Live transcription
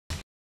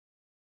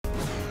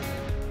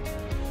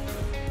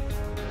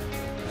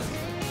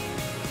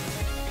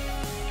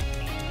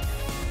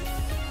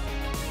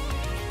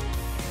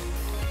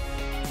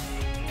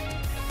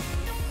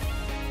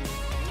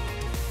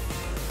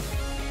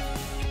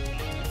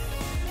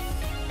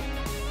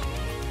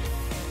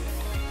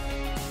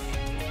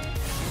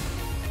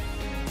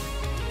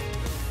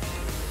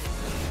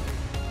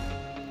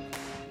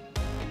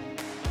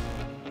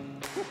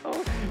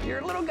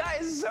Your little guy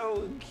is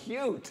so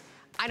cute.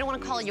 I don't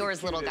want to call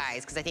yours little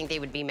guys because I think they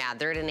would be mad.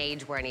 They're at an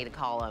age where I need to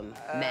call them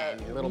men,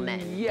 little men.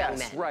 Yes, young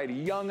men. Right,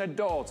 young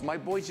adults. My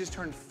boys just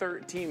turned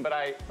 13, but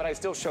I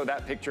still show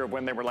that picture of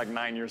when they were like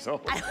 9 years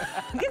old. Because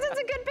it's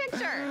a good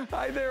picture.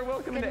 Hi there,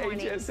 welcome to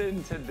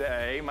HSN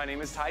Today. My name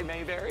is Ty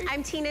Mayberry.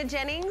 I'm Tina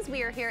Jennings.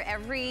 We are here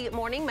every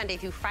morning, Monday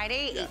through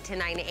Friday, 8 to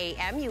 9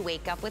 a.m. You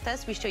wake up with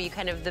us. We show you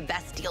kind of the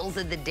best deals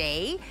of the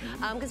day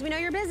because we know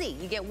you're busy.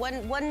 You get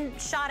one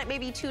shot at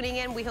maybe tuning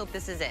in. We hope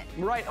this is it.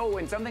 Right, oh,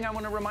 and something I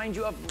want to remind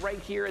you of right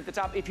here at the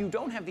top. If you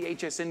don't have the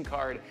HSN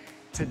card,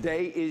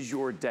 today is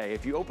your day.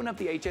 If you open up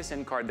the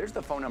HSN card, there's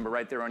the phone number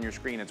right there on your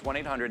screen. It's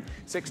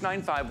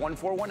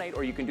 1-800-695-1418,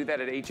 or you can do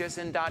that at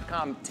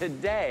hsn.com.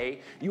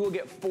 Today, you will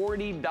get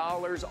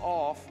 $40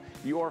 off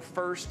your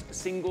first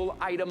single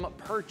item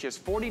purchase.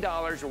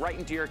 $40 right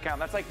into your account.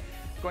 That's like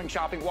going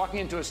shopping,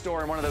 walking into a store,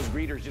 and one of those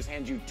greeters just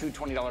hands you two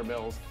 $20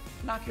 bills.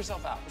 Knock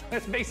yourself out.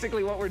 That's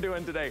basically what we're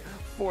doing today.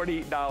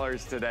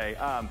 $40 today.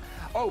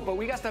 Oh, but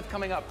we got stuff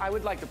coming up. I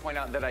would like to point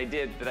out that I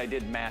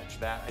did match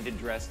that. I did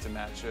dress to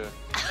match.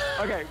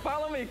 Okay,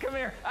 follow me. Come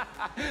here.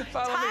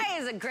 Ty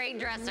is a great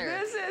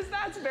dresser.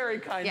 That's very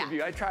kind of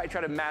you. I try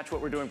to match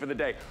what we're doing for the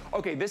day.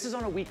 Okay, this is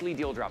on a weekly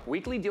deal drop.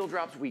 Weekly deal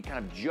drops, we kind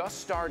of just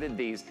started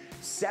these.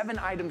 7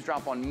 items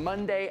drop on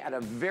Monday at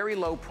a very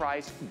low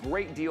price.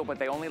 Great deal, but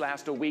they only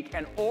last a week.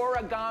 And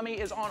origami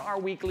is on our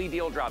weekly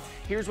deal drop.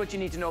 Here's what you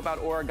need to know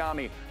about origami.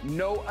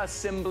 No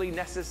assembly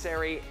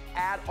necessary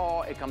at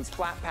all. It comes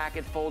flat pack,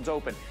 it folds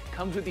open.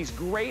 Comes with these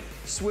great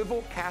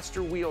swivel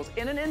caster wheels.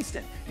 In an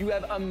instant, you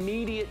have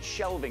immediate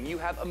shelving. You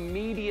have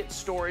immediate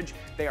storage.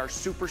 They are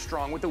super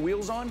strong. With the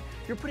wheels on,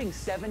 you're putting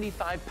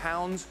 75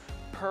 pounds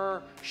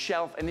per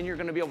shelf, and then you're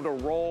gonna be able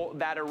to roll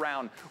that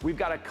around. We've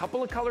got a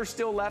couple of colors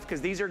still left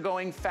because these are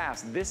going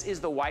fast. This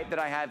is the white that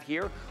I have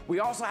here.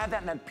 We also have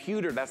that in that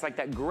pewter. That's like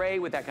that gray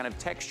with that kind of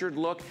textured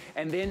look,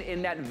 and then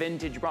in that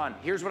vintage bronze.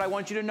 Here's what I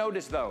want you to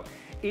notice though.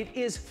 It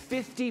is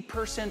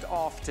 50%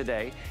 off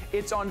today.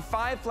 It's on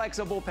 5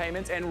 flexible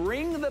payments, and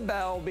ring the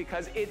bell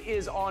because it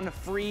is on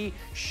free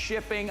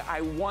shipping.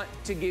 I want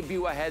to give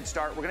you a head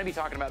start. We're gonna be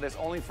talking about this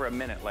only for a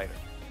minute later.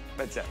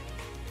 That's it.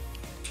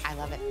 I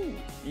love it.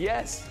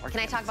 Yes. Can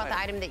I talk about the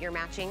item that you're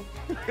matching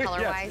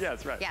color-wise?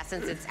 Yes, right. Yeah,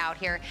 since it's out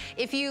here.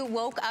 If you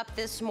woke up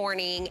this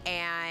morning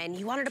and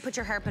you wanted to put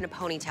your hair up in a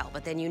ponytail,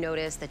 but then you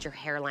notice that your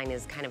hairline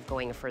is kind of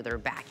going further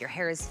back, your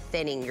hair is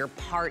thinning, your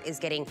part is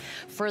getting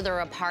further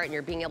apart, and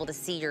you're being able to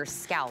see your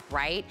scalp,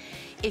 right?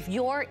 If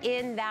you're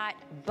in that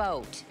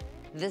boat,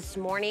 this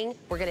morning,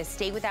 we're gonna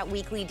stay with that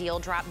weekly deal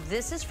drop.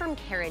 This is from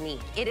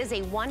Karanique. It is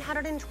a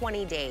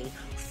 120-day,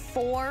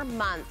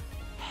 4-month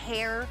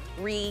hair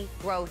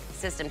regrowth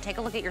system. Take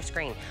a look at your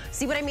screen.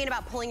 See what I mean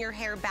about pulling your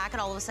hair back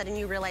and all of a sudden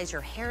you realize your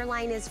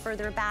hairline is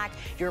further back,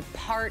 your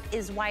part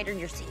is wider,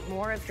 you're seeing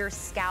more of your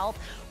scalp.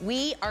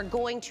 We are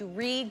going to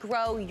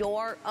regrow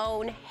your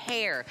own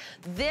hair.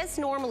 This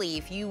normally,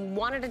 if you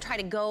wanted to try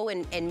to go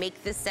and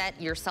make this set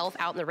yourself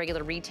out in the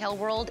regular retail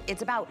world,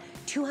 it's about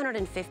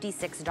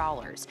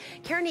 $256.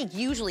 Karanique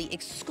usually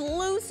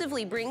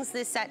exclusively brings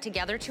this set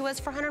together to us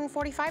for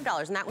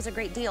 $145, and that was a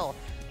great deal.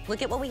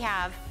 Look at what we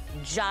have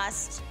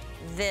just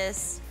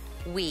this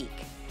week.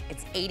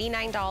 It's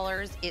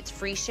 $89. It's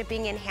free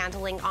shipping and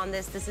handling on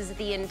this. This is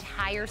the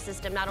entire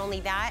system. Not only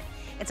that,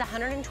 it's a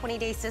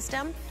 120-day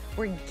system.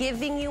 We're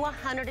giving you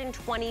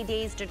 120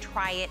 days to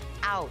try it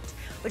out,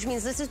 which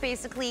means this is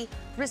basically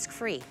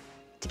risk-free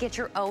to get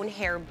your own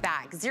hair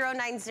back.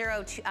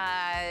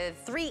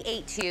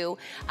 090-382.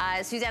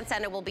 Suzanne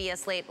Senda will be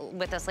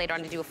with us later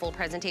on to do a full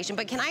presentation.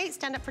 But can I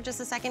stand up for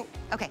just a second?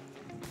 Okay.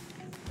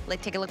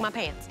 Take a look at my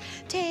pants.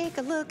 Take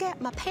a look at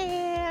my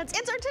pants.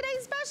 It's our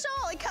today's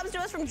special. It comes to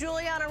us from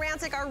Juliana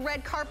Rancic, our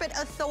red carpet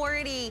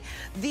authority.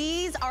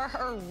 These are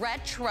her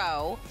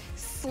retro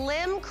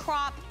slim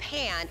crop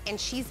pant, and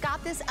she's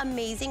got this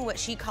amazing, what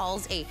she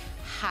calls a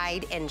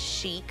hide and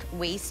chic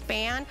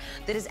waistband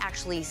that is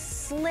actually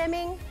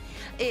slimming.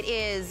 It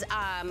is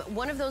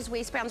one of those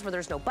waistbands where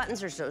there's no buttons,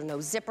 there's no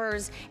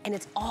zippers, and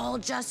it's all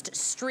just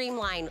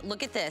streamlined.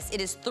 Look at this. It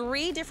is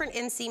 3 different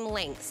inseam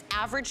lengths.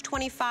 Average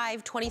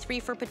 25, 23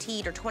 for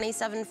petite, or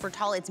 27 for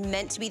tall. It's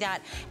meant to be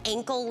that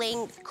ankle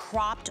length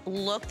cropped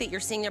look that you're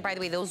seeing there. By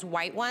the way, those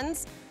white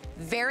ones,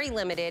 very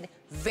limited,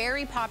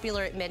 very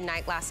popular at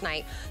midnight last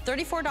night.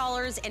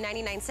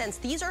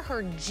 $34.99. These are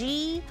her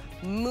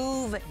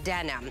G-Move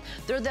denim.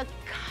 They're the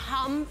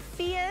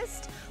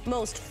comfiest,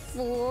 most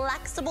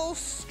flexible,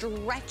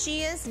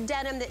 stretchiest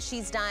denim that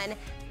she's done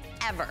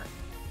ever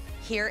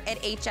here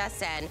at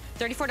HSN.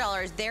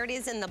 $34. There it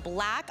is in the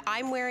black.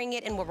 I'm wearing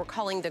it in what we're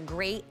calling the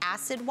gray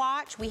acid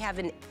wash. We have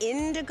an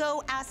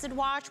indigo acid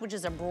wash, which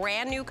is a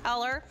brand new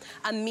color,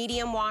 a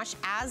medium wash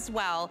as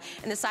well.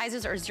 And the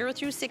sizes are 0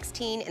 through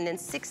 16, and then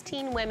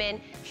 16 women.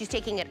 She's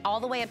taking it all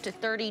the way up to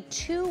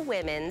 32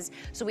 women's.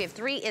 So we have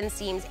 3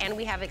 inseams and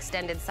we have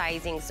extended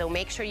sizing. So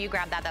make sure you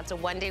grab that. That's a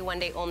one day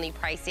only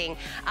pricing.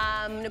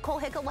 Nicole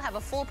Hickel will have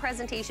a full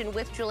presentation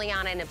with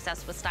Juliana and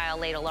Obsessed with Style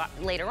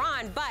later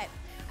on, but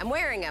I'm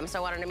wearing them, so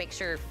I wanted to make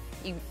sure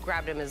you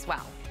grabbed them as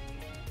well.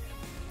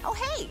 Oh,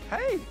 hey.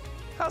 Hey.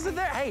 How's it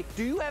there? Hey,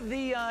 do you have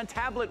the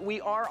tablet?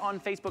 We are on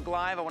Facebook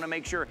Live. I want to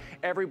make sure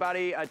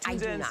everybody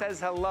tunes in and says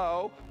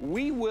hello.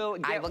 We will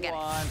get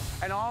one.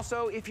 And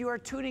also, if you are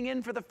tuning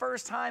in for the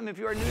first time, if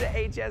you are new to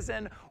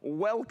HSN,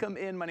 welcome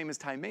in. My name is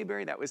Ty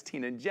Mayberry. That was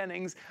Tina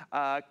Jennings.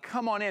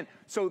 Come on in.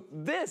 So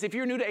this, if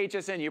you're new to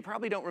HSN, you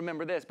probably don't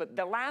remember this, but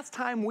the last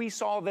time we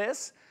saw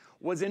this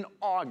was in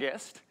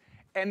August,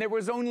 and there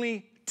was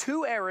only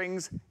 2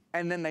 airings,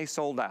 and then they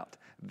sold out.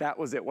 That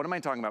was it. What am I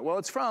talking about? Well,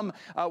 it's from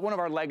one of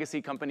our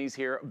legacy companies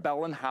here,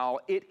 Bell &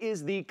 Howell. It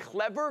is the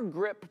Clever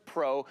Grip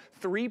Pro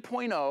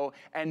 3.0,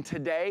 and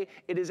today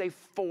it is a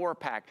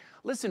 4-pack.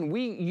 Listen,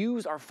 we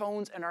use our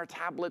phones and our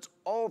tablets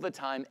all the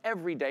time,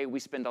 every day.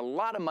 We spend a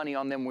lot of money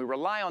on them. We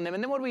rely on them.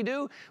 And then what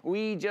do?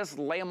 We just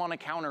lay them on a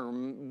counter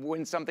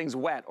when something's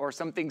wet or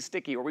something's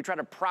sticky, or we try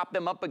to prop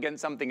them up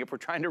against something if we're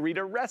trying to read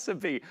a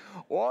recipe.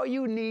 All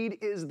you need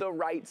is the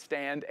right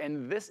stand,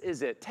 and this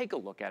is it. Take a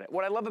look at it.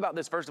 What I love about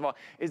this, first of all,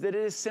 is that it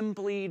is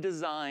simply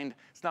designed.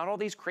 It's not all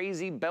these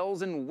crazy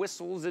bells and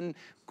whistles and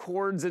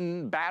cords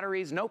and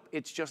batteries. Nope,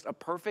 it's just a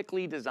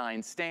perfectly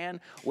designed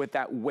stand with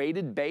that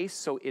weighted base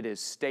so it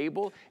is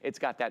stable. It's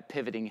got that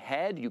pivoting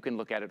head. You can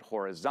look at it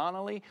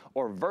horizontally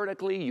or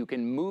vertically. You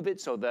can move it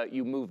so that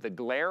you move the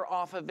glare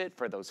off of it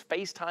for those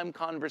FaceTime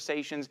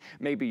conversations.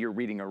 Maybe you're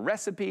reading a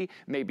recipe.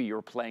 Maybe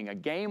you're playing a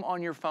game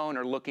on your phone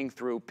or looking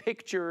through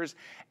pictures.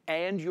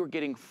 And you're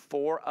getting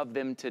 4 of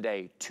them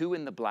today, 2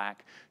 in the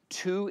black,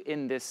 2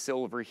 in this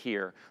silver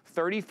here,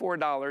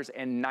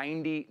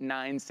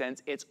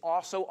 $34.99. It's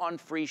also on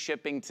free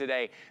shipping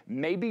today.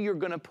 Maybe you're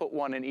gonna put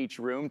one in each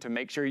room to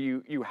make sure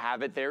you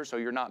have it there so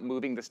you're not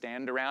moving the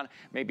stand around.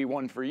 Maybe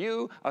one for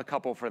you, a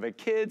couple for the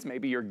kids,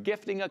 maybe you're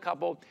gifting a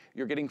couple.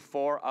 You're getting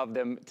 4 of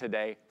them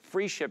today.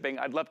 Free shipping.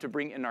 I'd love to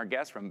bring in our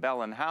guest from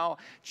Bell & Howell.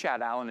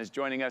 Chad Allen is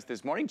joining us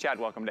this morning. Chad,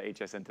 welcome to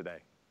HSN Today.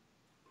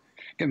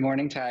 Good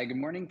morning, Ty. Good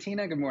morning,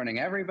 Tina. Good morning,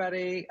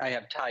 everybody. I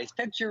have Ty's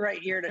picture right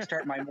here to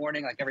start my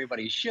morning like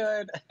everybody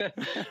should.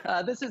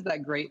 This is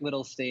that great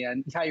little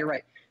stand. Ty, you're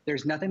right.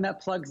 There's nothing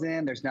that plugs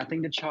in. There's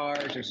nothing to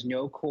charge. There's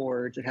no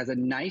cords. It has a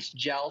nice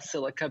gel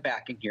silica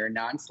backing here,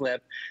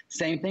 non-slip.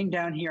 Same thing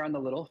down here on the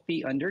little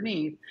feet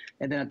underneath.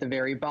 And then at the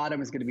very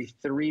bottom is going to be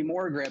 3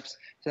 more grips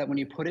so that when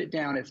you put it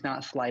down, it's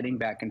not sliding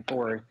back and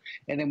forth.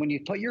 And then when you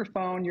put your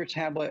phone, your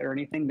tablet, or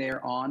anything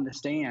there on the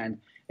stand,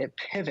 it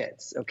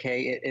pivots,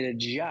 okay? It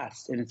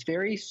adjusts, and it's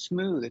very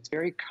smooth. It's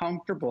very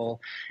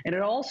comfortable. And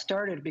it all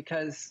started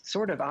because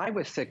I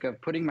was sick of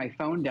putting my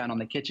phone down on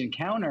the kitchen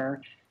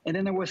counter, and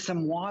then there was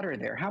some water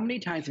there. How many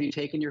times have you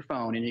taken your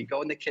phone and you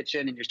go in the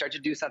kitchen and you start to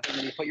do something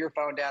and you put your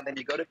phone down, then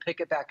you go to pick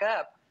it back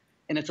up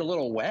and it's a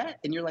little wet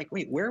and you're like,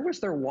 wait, where was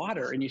there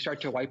water? And you start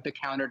to wipe the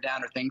counter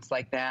down or things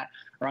like that.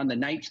 Or on the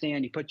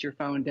nightstand, you put your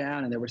phone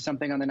down and there was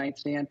something on the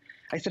nightstand.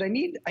 I said, I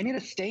need a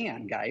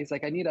stand, guys.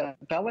 Like I need a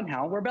Bell &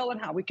 Howell. We're Bell &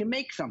 Howell. We can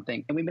make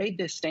something. And we made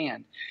this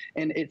stand.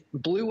 And it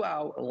blew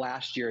out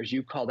last year, as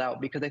you called out,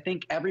 because I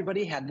think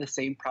everybody had the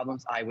same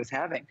problems I was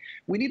having.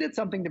 We needed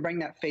something to bring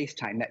that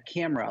FaceTime, that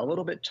camera a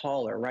little bit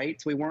taller, right?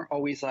 So we weren't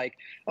always like,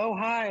 oh,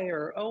 hi,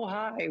 or oh,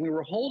 hi. We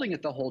were holding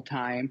it the whole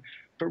time.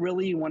 But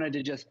really you wanted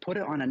to just put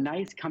it on a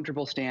nice,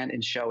 comfortable stand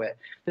and show it.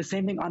 The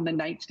same thing on the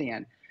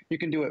nightstand. You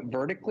can do it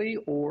vertically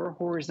or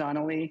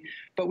horizontally,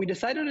 but we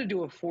decided to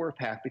do a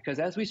 4-pack because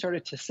as we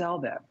started to sell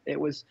them, it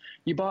was,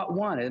 you bought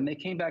one and they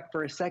came back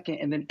for a second,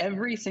 and then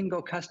every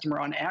single customer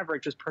on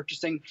average was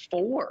purchasing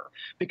 4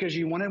 because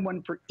you wanted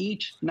one for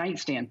each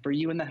nightstand for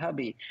you and the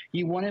hubby.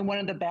 You wanted one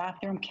in the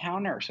bathroom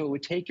counter, so it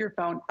would take your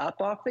phone up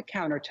off the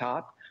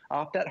countertop,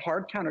 off that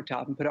hard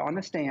countertop, and put it on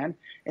the stand.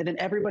 And then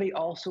everybody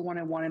also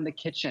wanted one in the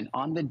kitchen,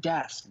 on the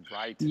desk.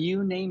 Right.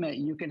 You name it,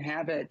 you can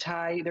have it.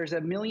 Ty, there's a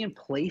million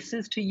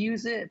places to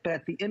use it, but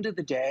at the end of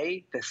the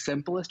day, the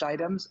simplest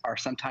items are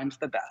sometimes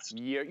the best.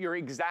 You're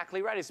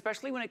exactly right,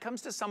 especially when it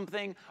comes to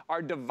something,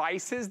 our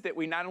devices that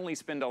we not only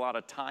spend a lot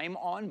of time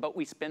on, but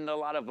we spend a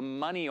lot of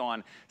money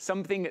on.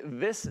 Something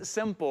this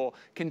simple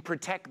can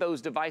protect those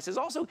devices.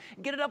 Also,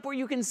 get it up where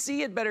you can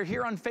see it better.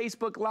 Here on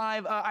Facebook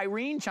Live,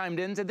 Irene chimed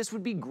in and said this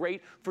would be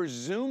great for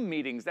Zoom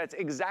meetings. That's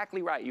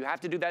exactly right. You have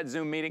to do that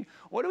Zoom meeting.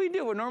 What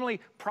do? We're normally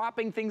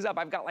propping things up.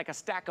 I've got like a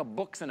stack of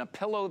books and a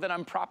pillow that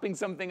I'm propping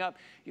something up.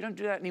 You don't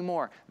do that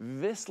anymore.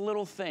 This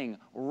little thing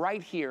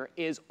right here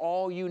is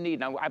all you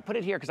need. Now, I put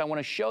it here because I want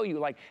to show you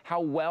like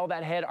how well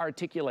that head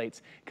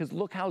articulates, because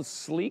look how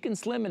sleek and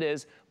slim it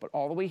is, but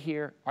all the way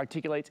here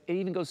articulates. It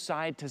even goes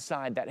side to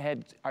side. That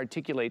head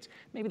articulates.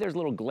 Maybe there's a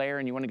little glare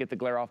and you want to get the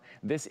glare off.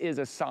 This is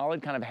a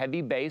solid kind of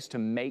heavy base to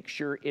make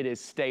sure it is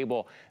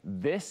stable.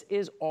 This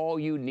is all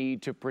you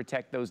need to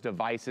protect those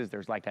devices.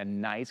 There's like a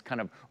nice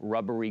kind of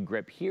rubbery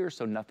grip here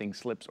so nothing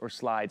slips or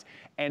slides.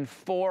 And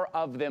 4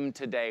 of them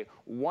today,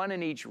 1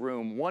 in each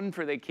room, 1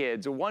 for the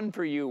kids, 1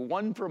 for you,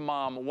 1 for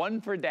mom,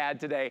 1 for dad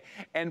today.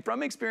 And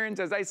from experience,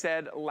 as I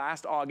said,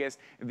 last August,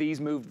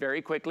 these moved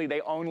very quickly.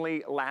 They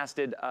only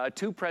lasted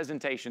 2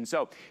 presentations.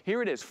 So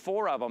here it is,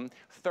 4 of them,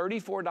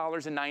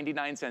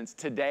 $34.99.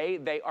 Today,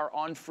 they are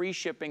on free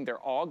shipping. They're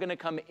all gonna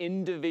come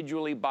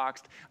individually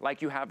boxed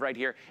like you have right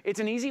here. It's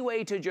an easy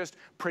way to just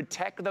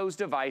protect check those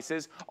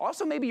devices.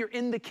 Also, maybe you're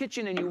in the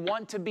kitchen and you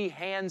want to be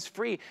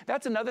hands-free.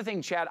 That's another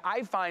thing, Chad,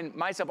 I find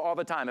myself all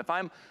the time. If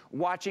I'm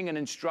watching an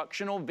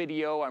instructional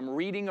video, I'm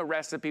reading a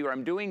recipe, or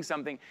I'm doing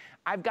something,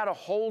 I've got to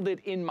hold it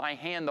in my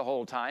hand the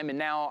whole time, and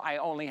now I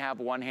only have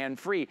one hand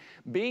free.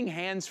 Being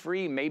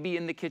hands-free, maybe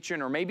in the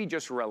kitchen, or maybe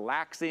just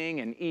relaxing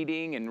and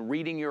eating and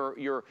reading your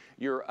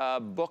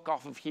book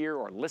off of here,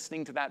 or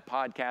listening to that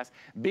podcast,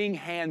 being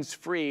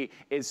hands-free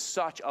is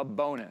such a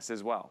bonus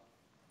as well.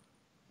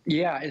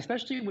 Yeah,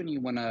 especially when you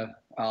want to,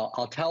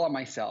 I'll tell on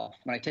myself,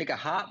 when I take a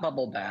hot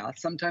bubble bath,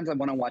 sometimes I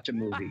want to watch a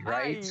movie,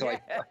 right? Yes. So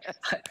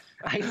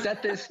I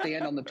set this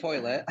stand on the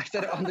toilet, I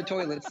set it on the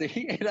toilet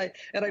seat,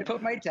 and I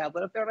put my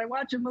tablet up there and I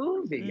watch a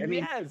movie. I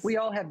mean, Yes. we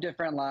all have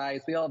different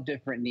lives, we all have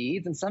different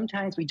needs, and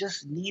sometimes we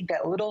just need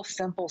that little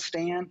simple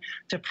stand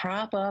to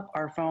prop up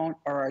our phone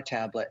or our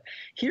tablet.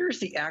 Here's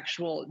the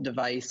actual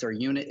device or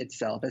unit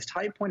itself. As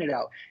Ty pointed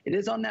out, it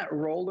is on that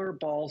roller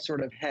ball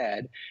sort of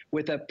head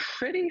with a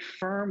pretty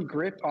firm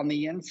grip on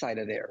the inside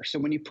of there. So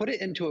when you put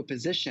it into a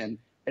position,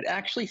 it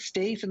actually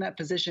stays in that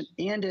position,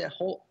 and it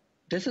holds.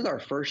 This is our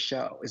first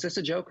show. Is this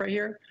a joke right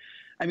here?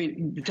 I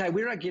mean, Ty,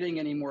 we're not getting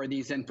any more of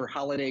these in for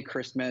holiday,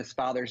 Christmas,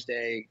 Father's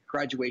Day,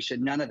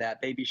 graduation, none of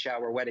that, baby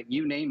shower, wedding,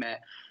 you name it.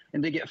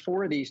 And they get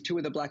 4 of these, 2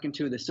 of the black and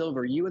 2 of the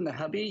silver. You and the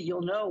hubby,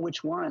 you'll know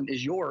which one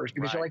is yours,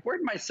 because you're like,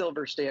 where'd my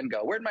silver stand go?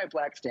 Where'd my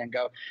black stand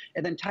go?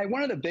 And then, Ty,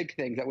 one of the big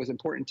things that was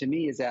important to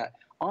me is that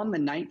on the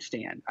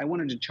nightstand, I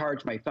wanted to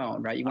charge my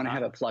phone, right? You want to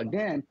have it plugged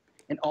in.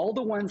 And all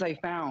the ones I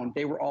found,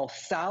 they were all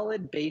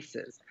solid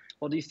bases.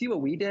 Well, do you see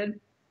what we did?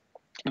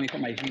 Let me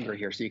put my finger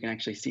here so you can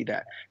actually see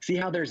that. See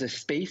how there's a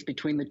space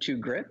between the 2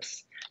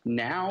 grips?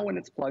 Now when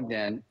it's plugged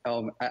in,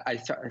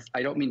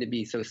 I don't mean to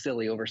be so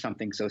silly over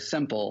something so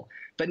simple,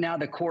 but now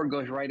the cord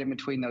goes right in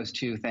between those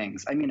 2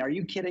 things. I mean, are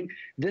you kidding?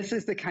 This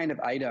is the kind of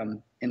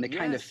item and the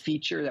kind of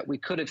feature that we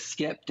could have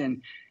skipped,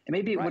 and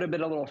maybe it would have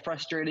been a little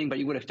frustrating, but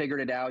you would have figured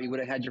it out. You would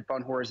have had your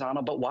phone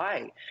horizontal, but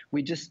why?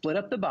 We just split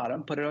up the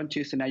bottom, put it on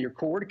 2, so now your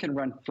cord can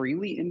run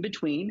freely in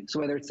between. So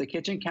whether it's the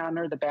kitchen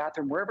counter, the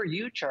bathroom, wherever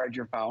you charge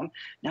your phone,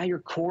 now your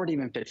cord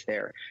even fits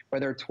there.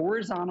 Whether it's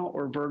horizontal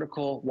or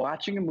vertical,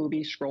 watching a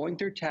movie, scrolling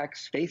through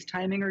text,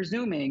 FaceTiming or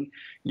Zooming,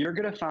 you're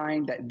going to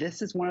find that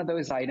this is one of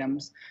those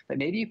items that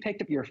maybe you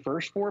picked up your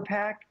first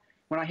 4-pack.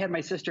 When I had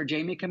my sister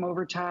Jamie come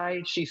over,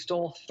 Ty, she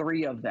stole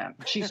 3 of them.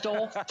 She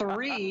stole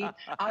 3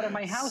 out of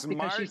my house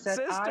because she said,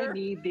 I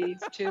need these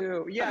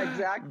too. Yeah,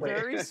 exactly.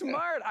 Very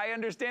smart. I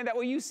understand that.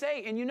 Well, you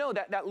say, and you know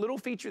that little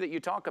feature that you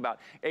talk about,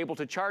 able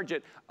to charge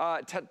it,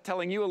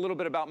 telling you a little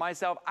bit about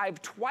myself,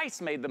 I've twice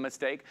made the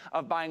mistake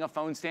of buying a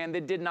phone stand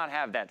that did not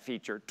have that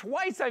feature.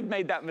 Twice I've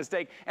made that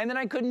mistake, and then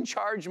I couldn't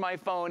charge my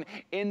phone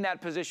in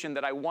that position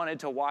that I wanted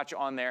to watch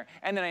on there,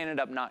 and then I ended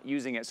up not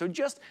using it. So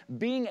just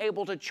being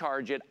able to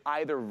charge it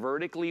either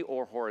vertically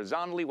or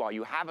horizontally while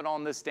you have it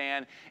on the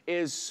stand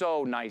is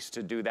so nice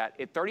to do that.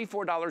 At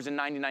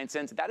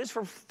 $34.99, that is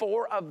for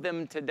 4 of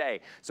them today.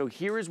 So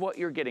here is what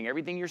you're getting.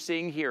 Everything you're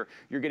seeing here,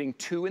 you're getting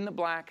 2 in the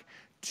black,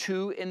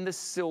 2 in the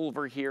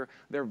silver here.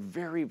 They're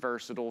very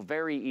versatile,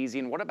 very easy.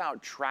 And what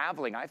about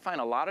traveling? I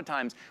find a lot of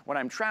times when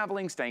I'm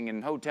traveling, staying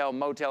in hotel,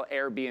 motel,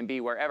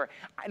 Airbnb, wherever,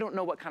 I don't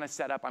know what kind of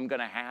setup I'm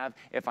gonna have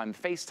if I'm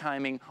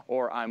FaceTiming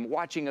or I'm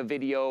watching a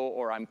video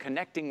or I'm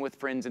connecting with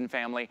friends and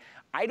family.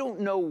 I don't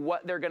know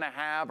what they're gonna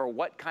have or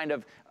what kind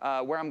of,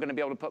 where I'm gonna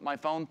be able to put my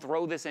phone.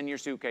 Throw this in your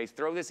suitcase,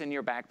 throw this in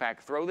your backpack,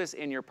 throw this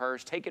in your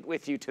purse, take it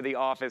with you to the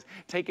office,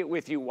 take it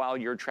with you while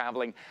you're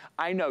traveling.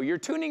 I know, you're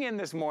tuning in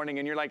this morning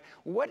and you're like,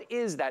 what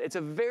is that? It's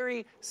a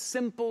very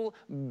simple,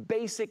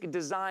 basic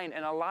design,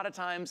 and a lot of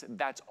times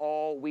that's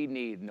all we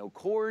need. No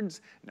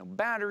cords, no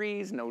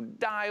batteries, no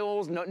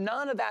dials,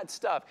 none of that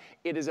stuff.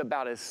 It is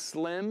about as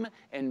slim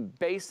and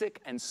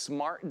basic and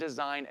smart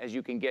design as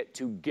you can get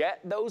to get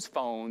those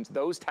phones,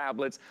 those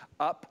tablets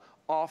up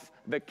off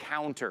the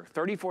counter.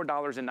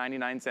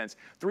 $34.99,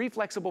 3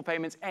 flexible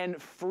payments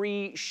and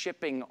free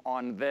shipping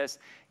on this.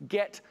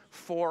 Get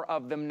 4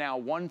 of them now,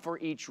 1 for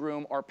each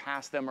room, or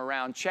pass them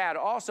around. Chad,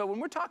 also, when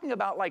we're talking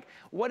about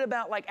what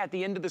about at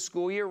the end of the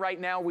school year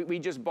right now, we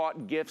just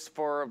bought gifts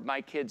for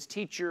my kids'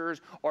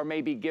 teachers, or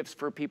maybe gifts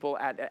for people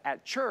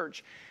at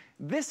church.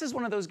 This is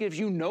one of those gifts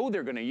you know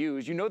they're gonna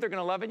use, you know they're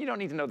gonna love it, you don't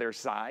need to know their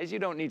size, you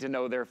don't need to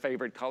know their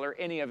favorite color,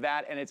 any of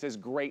that, and it's this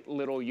great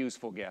little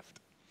useful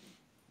gift.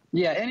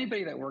 Yeah,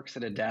 anybody that works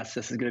at a desk,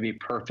 this is going to be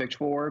perfect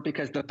for,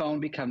 because the phone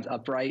becomes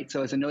upright.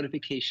 So as a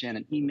notification,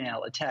 an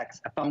email, a text,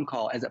 a phone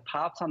call, as it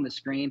pops on the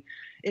screen,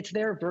 it's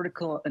there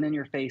vertical and in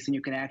your face, and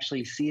you can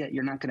actually see it.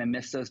 You're not going to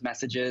miss those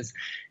messages.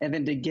 And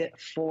then to get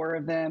 4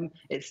 of them,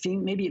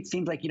 maybe it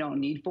seems like you don't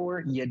need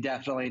 4. You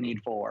definitely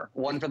need 4.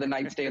 1 for the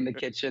nightstand, the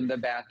kitchen, the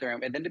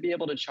bathroom, and then to be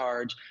able to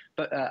charge.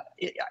 But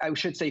I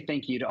should say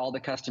thank you to all the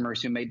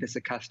customers who made this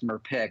a customer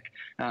pick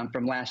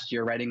from last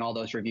year, writing all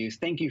those reviews.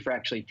 Thank you for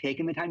actually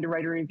taking the time to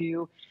write a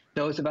review.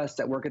 Those of us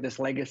that work at this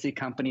legacy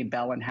company,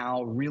 Bell &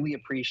 Howell, really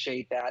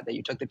appreciate that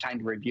you took the time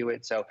to review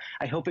it. So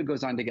I hope it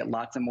goes on to get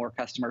lots of more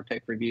customer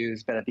pick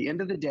reviews. But at the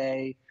end of the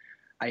day,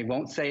 I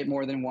won't say it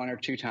more than 1 or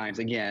 2 times.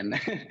 Again,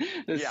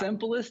 the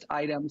simplest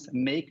items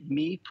make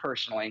me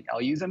personally,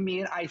 I'll use a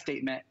me and I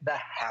statement, the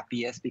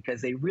happiest,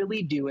 because they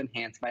really do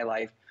enhance my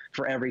life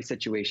for every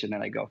situation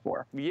that I go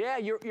for. Yeah,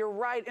 you're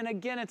right. And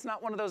again, it's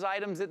not one of those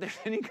items that there's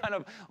any kind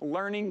of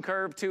learning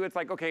curve to. It's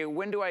like, okay,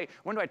 when do I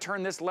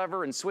turn this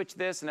lever and switch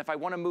this? And if I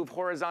want to move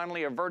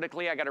horizontally or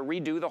vertically, I got to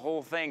redo the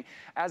whole thing.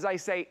 As I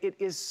say, it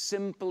is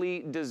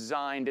simply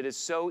designed. It is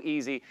so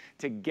easy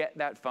to get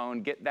that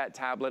phone, get that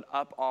tablet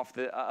up off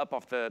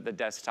the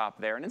desktop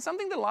there. And it's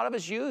something that a lot of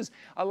us use.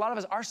 A lot of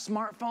us, our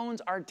smartphones,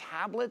 our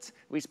tablets,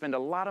 we spend a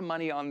lot of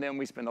money on them.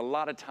 We spend a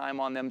lot of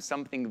time on them,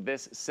 something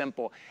this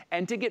simple.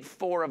 And to get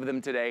 4 of them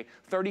today,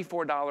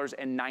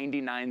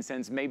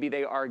 $34.99. Maybe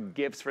they are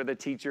gifts for the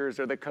teachers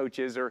or the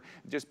coaches or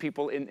just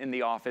people in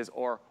the office,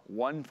 or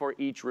 1 for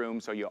each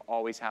room, so you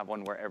always have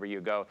one wherever you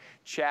go.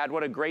 Chad,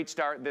 what a great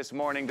start this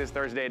morning, this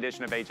Thursday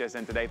edition of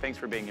HSN Today. Thanks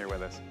for being here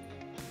with us.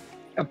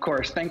 Of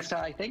course. Thanks,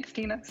 Ty. Thanks,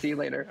 Tina. See you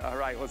later. All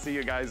right, we'll see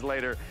you guys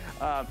later.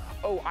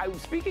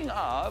 Speaking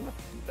of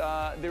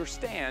their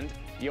stand,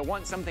 you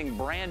want something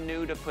brand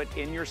new to put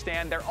in your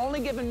stand. They're only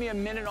giving me a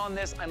minute on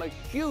this. I'm a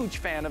huge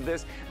fan of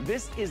this.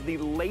 This is the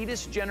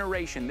latest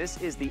generation. This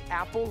is the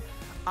Apple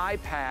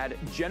iPad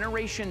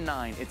Generation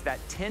 9. It's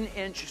that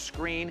 10-inch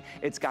screen.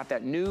 It's got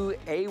that new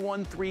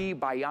A13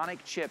 Bionic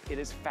chip. It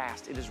is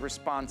fast, it is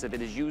responsive,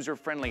 it is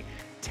user-friendly.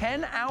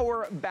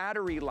 10-hour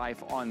battery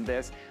life on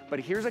this,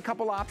 but here's a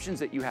couple options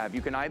that you have.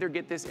 You can either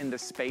get this in the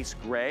space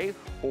gray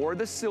or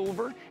the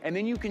silver, and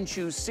then you can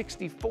choose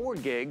 64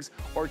 gigs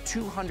or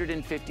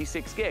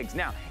 256 gigs.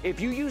 Now, if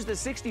you use the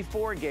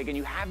 64 gig and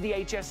you have the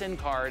HSN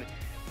card,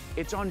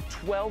 it's on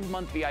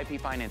 12-month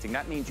VIP financing.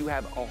 That means you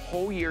have a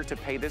whole year to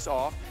pay this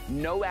off,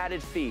 no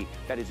added fee.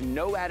 That is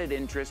no added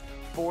interest,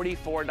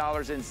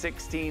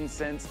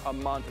 $44.16 a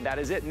month. That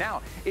is it.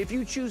 Now, if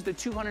you choose the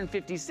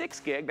 256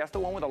 gig, that's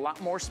the one with a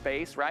lot more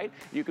space, right?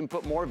 You can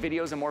put more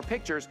videos and more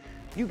pictures.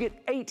 You get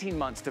 18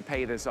 months to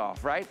pay this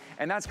off, right?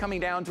 And that's coming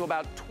down to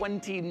about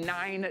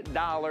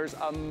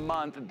 $29 a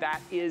month.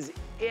 That is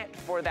it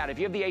for that. If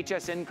you have the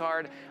HSN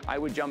card, I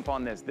would jump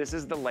on this. This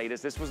is the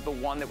latest. This was the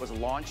one that was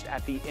launched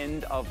at the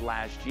end of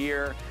last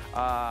year.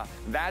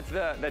 That's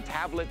the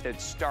tablet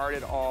that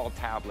started all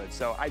tablets.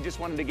 So I just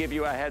wanted to give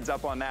you a heads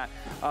up on that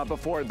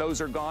before those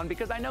are gone,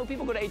 because I know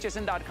people go to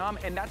hsn.com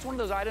and that's one of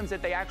those items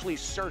that they actually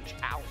search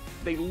out.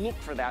 They look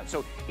for that.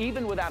 So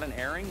even without an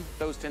airing,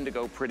 those tend to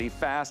go pretty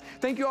fast.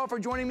 Thank you all for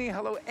joining me.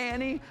 Hello,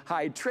 Annie.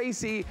 Hi,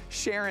 Tracy.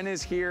 Sharon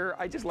is here.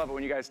 I just love it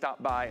when you guys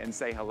stop by and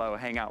say hello,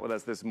 hang out with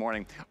us this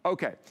morning.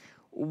 Okay.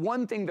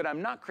 One thing that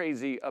I'm not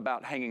crazy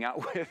about hanging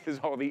out with is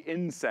all the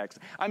insects.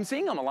 I'm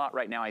seeing them a lot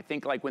right now. I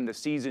think like when the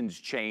seasons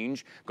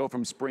change, go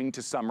from spring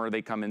to summer,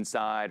 they come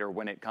inside, or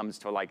when it comes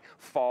to like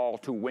fall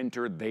to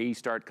winter, they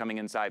start coming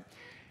inside.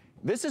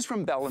 This is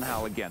from Bell &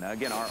 Howell again,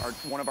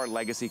 one of our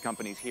legacy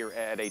companies here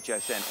at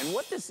HSN. And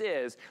what this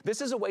is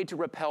a way to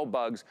repel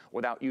bugs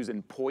without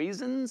using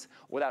poisons,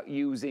 without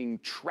using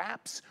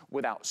traps,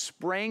 without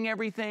spraying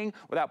everything,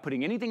 without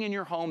putting anything in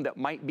your home that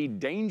might be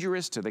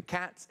dangerous to the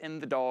cats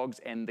and the dogs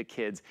and the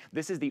kids.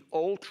 This is the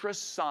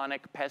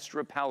ultrasonic pest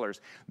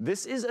repellers.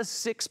 This is a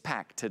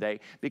 6-pack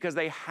today because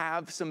they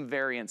have some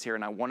variants here,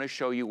 and I want to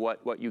show you what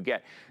you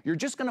get. You're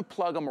just going to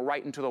plug them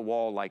right into the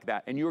wall like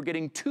that, and you're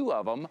getting 2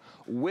 of them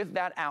with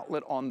that outlet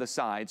on the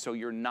side, so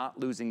you're not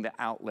losing the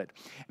outlet.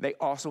 They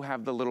also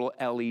have the little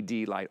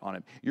LED light on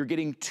it. You're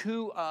getting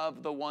 2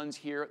 of the ones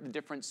here, the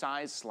different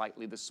size,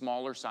 slightly the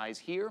smaller size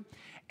here,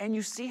 and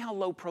you see how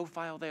low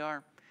profile they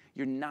are?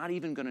 You're not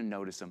even gonna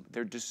notice them.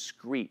 They're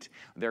discreet.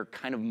 They're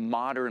kind of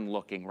modern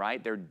looking,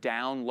 right? They're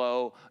down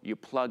low, you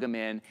plug them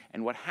in,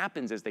 and what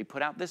happens is they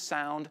put out this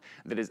sound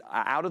that is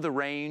out of the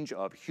range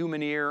of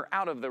human ear,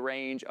 out of the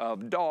range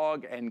of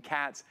dog and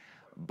cats.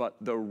 But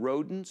the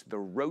rodents, the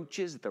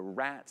roaches, the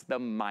rats, the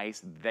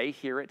mice, they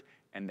hear it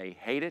and they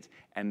hate it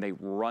and they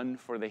run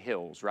for the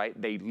hills, right?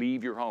 They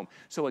leave your home.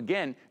 So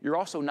again, you're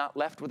also not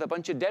left with a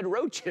bunch of dead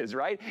roaches,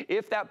 right?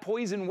 If that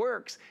poison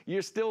works,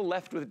 you're still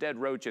left with dead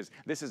roaches.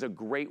 This is a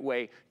great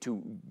way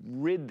to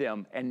rid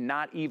them and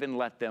not even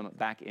let them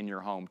back in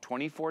your home.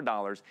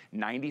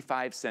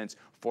 $24.95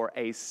 for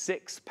a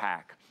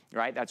 6-pack.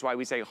 Right? That's why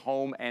we say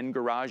home and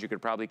garage. You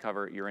could probably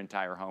cover your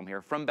entire home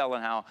here. From Bell &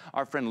 Howell,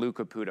 our friend Lou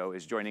Caputo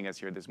is joining us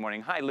here this morning.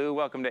 Hi, Lou.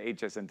 Welcome to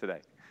HSN Today.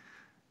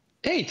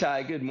 Hey,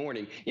 Ty. Good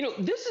morning. You know,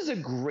 this is a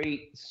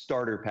great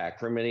starter pack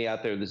for many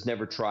out there that's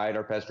never tried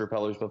our pest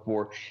repellers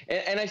before.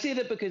 And I say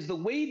that because the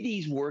way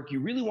these work, you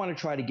really want to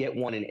try to get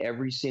one in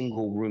every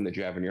single room that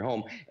you have in your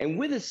home. And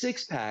with a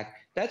 6-pack,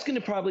 that's going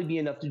to probably be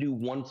enough to do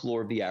 1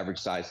 floor of the average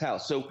size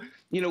house. So,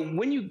 you know,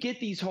 when you get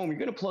these home, you're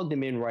going to plug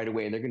them in right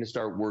away and they're going to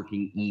start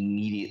working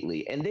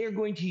immediately. And they're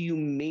going to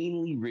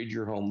humanely rid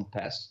your home of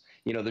pests.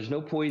 You know, there's no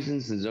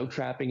poisons, there's no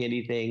trapping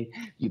anything.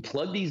 You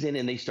plug these in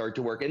and they start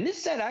to work. And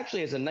this set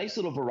actually has a nice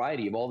little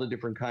variety of all the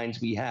different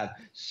kinds we have.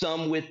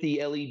 Some with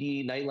the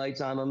LED night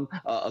lights on them.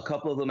 A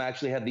couple of them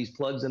actually have these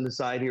plugs on the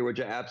side here, which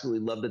I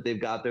absolutely love that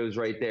they've got those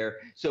right there.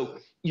 So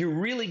you're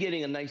really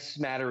getting a nice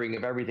smattering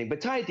of everything.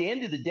 But Ty, at the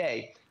end of the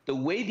day, The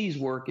way these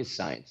work is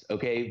science,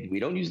 okay? We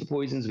don't use the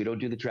poisons, we don't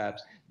do the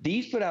traps.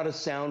 These put out a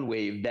sound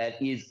wave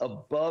that is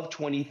above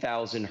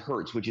 20,000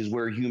 hertz, which is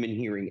where human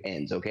hearing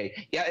ends,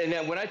 okay? Yeah,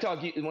 and when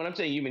I'm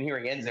saying human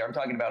hearing ends there, I'm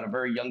talking about a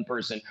very young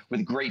person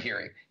with great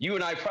hearing. You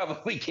and I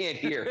probably can't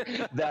hear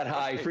that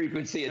high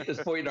frequency at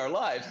this point in our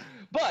lives.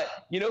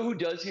 But you know who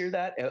does hear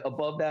that?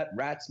 Above that,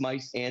 rats,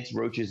 mice, ants,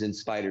 roaches, and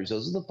spiders.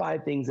 Those are the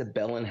 5 things that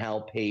Bell and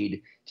Howell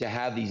paid to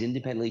have these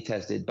independently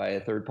tested by a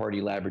third-party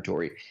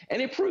laboratory.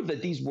 And it proved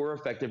that these were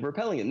effective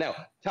repelling it. Now,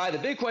 Ty, the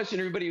big question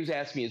everybody who's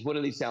asked me is, what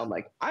do they sound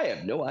like? I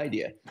have no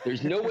idea.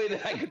 There's no way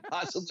that I could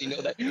possibly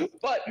know that.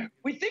 But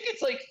we think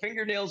it's like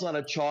fingernails on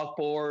a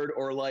chalkboard,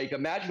 or like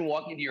imagine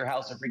walking to your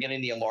house and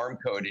forgetting the alarm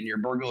code and your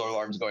burglar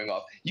alarm's going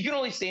off. You can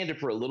only stand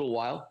it for a little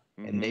while.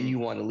 And then you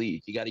want to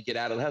leave. You got to get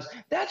out of the house.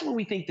 That's what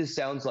we think this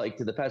sounds like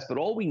to the pest. But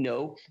all we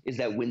know is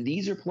that when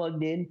these are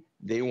plugged in,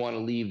 they want to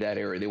leave that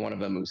area. They want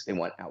to vamoose. They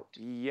want out.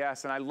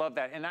 Yes, and I love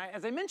that. And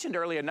as I mentioned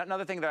earlier,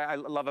 another thing that I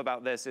love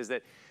about this is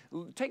that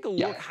take a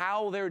look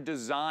how they're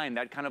designed,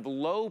 that kind of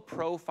low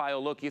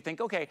profile look. You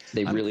think, okay,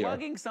 I'm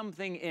plugging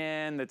something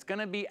in that's going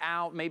to be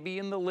out, maybe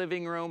in the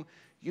living room.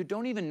 You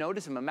don't even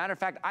notice them. As a matter of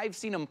fact, I've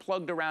seen them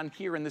plugged around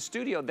here in the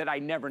studio that I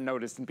never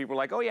noticed. And people are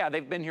like, oh yeah,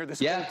 they've been here this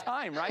whole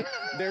time, right?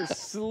 They're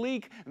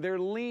sleek, they're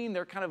lean,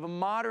 they're kind of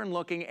modern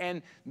looking.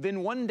 And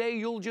then one day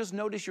you'll just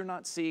notice you're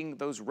not seeing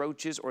those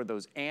roaches or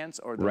those ants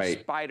or those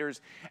spiders.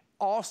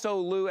 Also,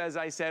 Lou, as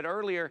I said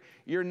earlier,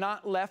 you're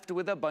not left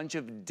with a bunch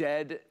of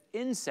dead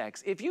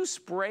insects. If you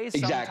spray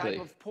some type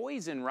of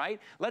poison,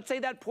 right? Let's say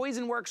that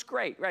poison works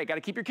great, right? Got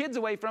to keep your kids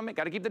away from it.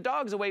 Got to keep the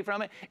dogs away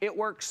from it. It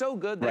works so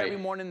good that every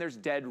morning there's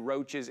dead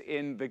roaches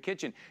in the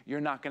kitchen.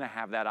 You're not going to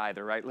have that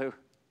either, right, Lou?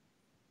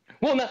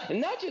 Well,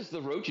 not just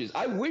the roaches.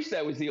 I wish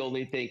that was the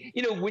only thing.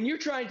 You know, when you're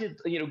trying to,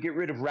 get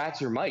rid of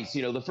rats or mice,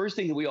 the first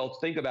thing that we all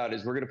think about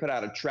is we're going to put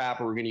out a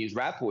trap or we're going to use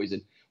rat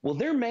poison. Well,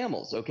 they're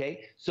mammals,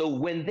 okay? So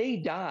when they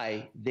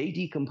die, they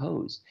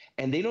decompose.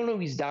 And they don't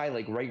always die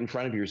like right in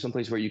front of you or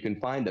someplace where you can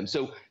find them.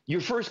 So your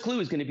first clue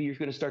is going to be you're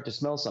going to start to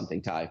smell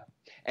something, Ty.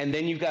 And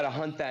then you've got to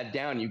hunt that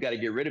down. You've got to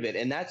get rid of it.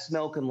 And that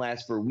smell can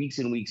last for weeks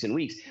and weeks and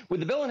weeks. With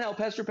the Bell & Howell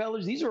pest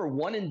repellers, these are a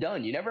one and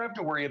done. You never have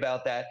to worry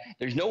about that.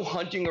 There's no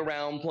hunting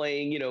around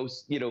playing,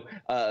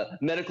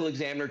 medical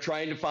examiner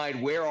trying to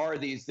find where are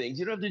these things.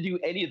 You don't have to do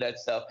any of that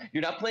stuff.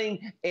 You're not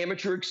playing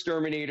amateur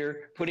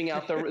exterminator, putting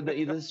out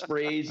the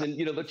sprays and,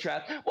 the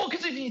trap. Well,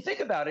 because if you think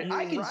about it,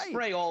 I can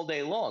spray all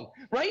day long,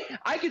 right?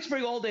 I can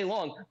spray all day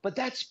long, but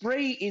that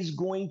spray is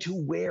going to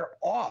wear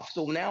off.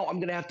 So now I'm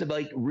going to have to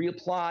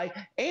reapply,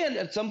 and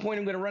at some point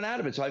I'm going to run out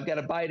of it. So I've got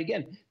to buy it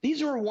again.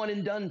 These are a one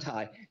and done,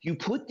 Ty. You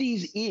put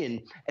these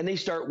in and they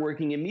start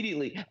working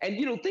immediately. And,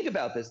 think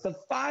about this. The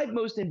 5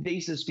 most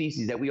invasive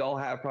species that we all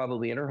have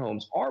probably in our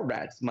homes are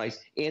rats, mice,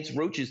 ants,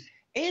 roaches,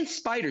 and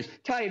spiders.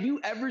 Ty, have you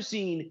ever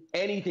seen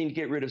anything to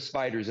get rid of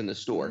spiders in the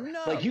store?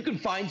 No. Like you can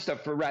find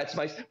stuff for rats,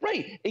 mice.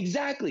 Right,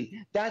 exactly.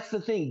 That's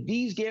the thing.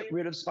 These get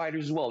rid of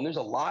spiders as well. And there's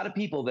a lot of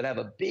people that have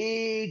a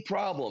big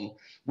problem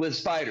with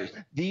spiders.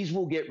 These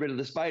will get rid of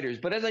the spiders.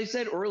 But as I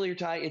said earlier,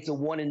 Ty, it's a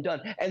one and done.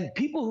 And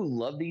people who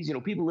love these,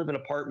 people live in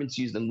apartments,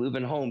 use them, live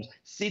in homes,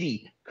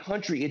 city,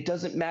 country, it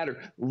doesn't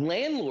matter.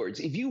 Landlords,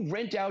 if you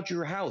rent out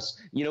your house,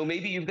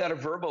 maybe you've got a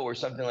Verbo or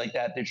something like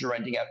that you're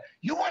renting out,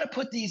 you want to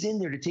put these in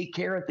there to take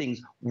care of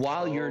things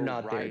while you're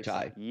not there,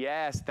 Ty.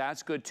 Yes,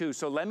 that's good too.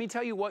 So let me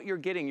tell you what you're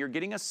getting. You're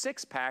getting a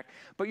 6-pack,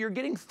 but you're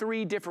getting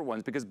 3 different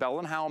ones because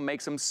Bell & Howell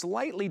makes them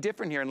slightly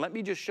different here. And let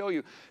me just show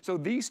you. So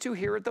these 2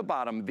 here at the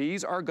bottom,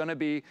 these are going to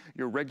be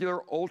your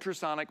regular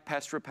ultrasonic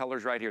pest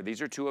repellers right here.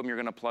 These are 2 of them you're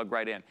going to plug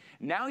right in.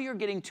 Now you're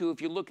getting 2.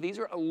 If you look, these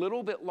are a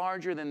little bit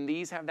larger than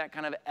these, have that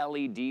kind of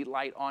LED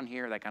light on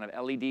here, that kind of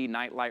LED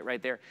night light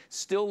right there.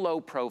 Still low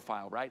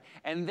profile, right?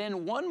 And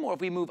then one more, if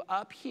we move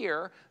up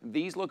here,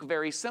 these look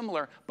very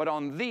similar, but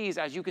on these,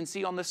 as you can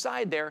see on the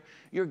side there,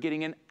 you're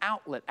getting an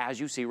outlet, as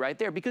you see right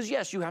there. Because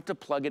yes, you have to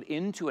plug it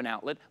into an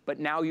outlet, but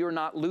now you're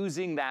not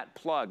losing that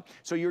plug.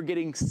 So you're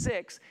getting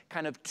 6,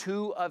 kind of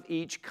 2 of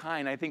each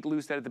kind. I think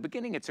Lou said at the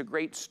beginning, it's a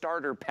great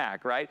starter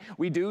pack, right?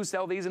 We do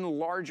sell these in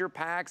larger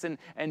packs and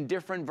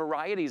different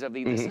varieties of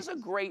these. This is a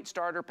great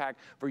starter pack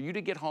for you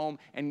to get home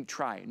and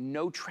try.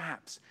 No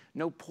traps,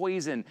 no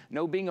poison,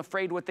 no being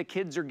afraid what the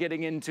kids are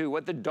getting into,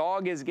 what the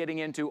dog is getting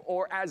into,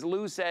 or as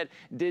Lou said,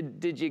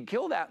 did you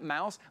kill that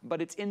mouse,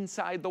 but it's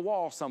inside the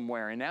wall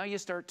somewhere, and now you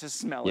start to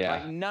smell it.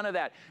 Right? None of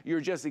that. You're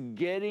just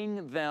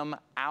getting them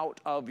out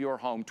of your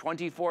home.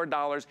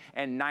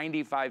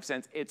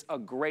 $24.95. It's a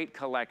great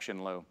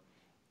collection, Lou.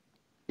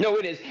 No,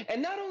 it is. And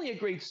not only a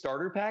great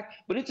starter pack,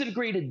 but it's a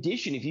great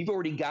addition if you've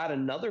already got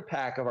another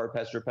pack of our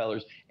pest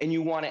repellers and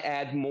you want to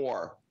add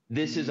more.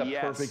 This is a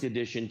perfect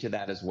addition to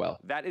that as well.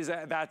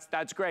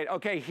 That's great.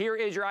 Okay, here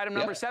is your item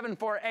number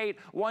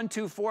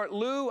 748124.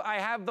 Lou, I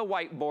have the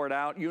whiteboard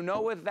out. You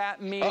know what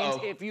that means.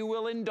 If you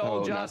will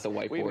indulge us,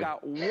 we've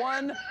got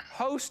 1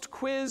 host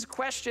quiz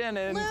question,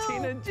 and Lou,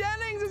 Tina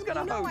Jennings is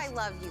going to host. You know I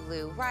love you,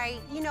 Lou,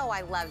 right? You know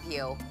I love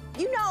you.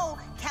 You know,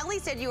 Kelly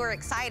said you were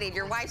excited.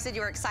 Your wife said you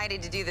were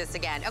excited to do this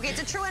again. Okay,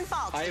 it's a true and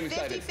false. I am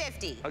excited.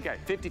 50-50. Okay,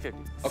 50-50. Okay.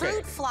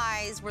 Fruit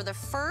flies were the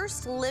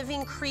first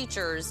living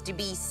creatures to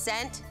be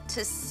sent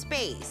to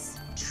space.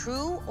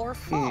 True or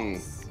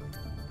false?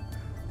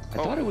 I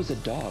thought it was a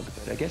dog,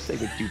 but I guess they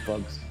would do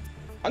bugs.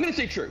 I'm gonna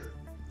say true.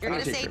 You're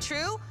gonna say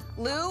true?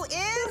 Lou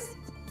is?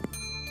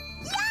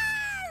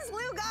 Yes!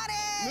 Lou got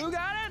it! Lou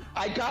got it?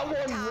 I got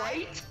one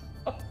right?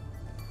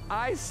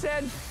 I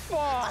said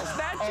false.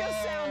 That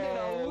just sounded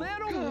a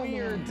little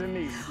weird to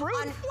me.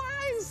 Fruit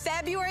flies?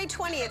 February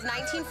 20th,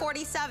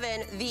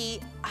 1947, the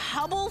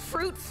Hubble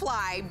fruit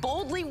fly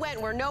boldly went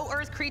where no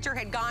Earth creature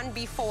had gone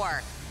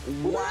before.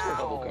 Wow. That's where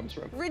Hubble comes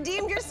from.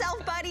 Redeemed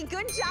yourself, buddy.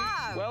 Good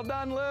job. Well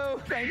done, Lou.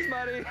 Thanks,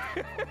 buddy.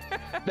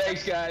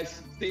 Thanks,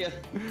 guys. See ya.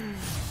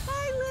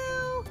 Bye,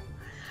 Lou.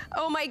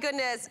 Oh my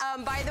goodness.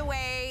 By the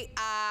way,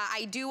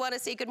 I do want to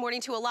say good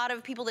morning to a lot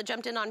of people that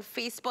jumped in on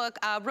Facebook.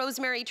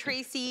 Rosemary,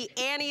 Tracy,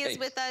 Annie is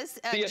with us,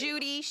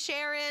 Judy,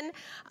 Sharon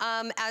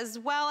as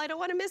well. I don't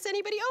want to miss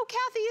anybody. Oh,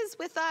 Kathy is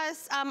with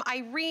us.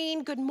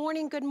 Irene, good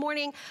morning, good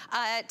morning.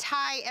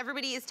 Ty,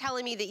 everybody is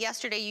telling me that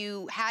yesterday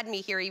you had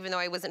me here even though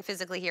I wasn't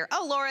physically here.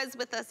 Oh, Laura's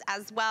with us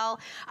as well.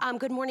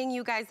 Good morning,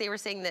 you guys. They were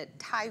saying that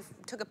Ty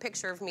took a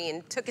picture of me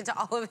and took it to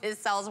all of his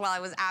cells while I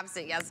was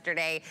absent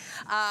yesterday.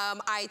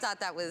 I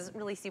thought that was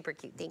really super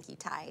cute. Thank you,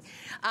 Ty.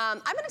 I'm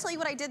going to tell you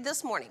what I did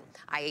this morning.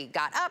 I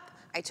got up,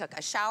 I took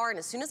a shower, and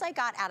as soon as I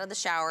got out of the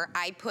shower,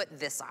 I put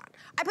this on.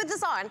 I put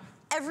this on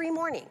every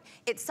morning.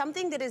 It's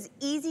something that is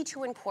easy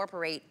to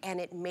incorporate, and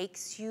it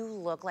makes you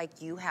look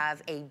like you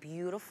have a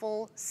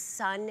beautiful,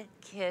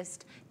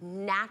 sun-kissed,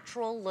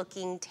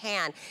 natural-looking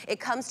tan. It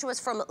comes to us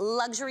from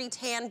luxury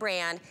tan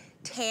brand,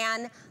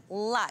 Tan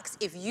Luxe.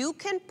 If you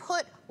can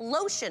put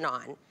lotion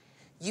on,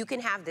 you can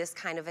have this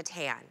kind of a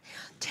tan.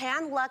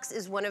 Tan Luxe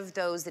is one of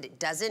those that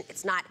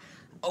it's not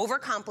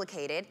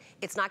overcomplicated.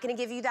 It's not gonna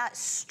give you that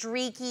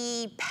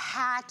streaky,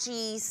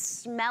 patchy,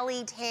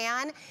 smelly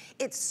tan.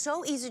 It's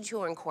so easy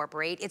to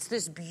incorporate. It's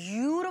this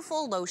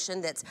beautiful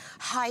lotion that's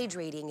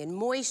hydrating and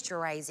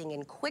moisturizing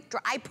and quick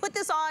dry. I put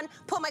this on,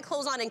 put my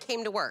clothes on and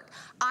came to work.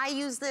 I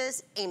use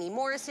this, Amy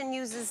Morrison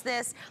uses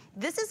this.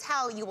 This is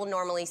how you will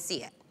normally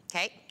see it,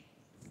 okay?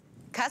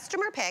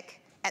 Customer pick.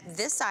 At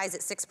this size,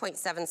 it's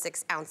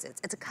 6.76 ounces.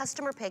 It's a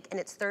customer pick and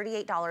it's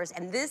 $38.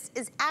 And this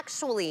is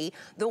actually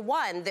the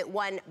one that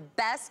won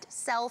Best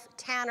Self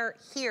Tanner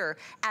here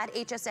at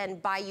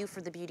HSN by You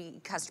for the Beauty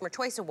Customer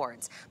Choice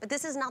Awards. But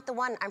this is not the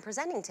one I'm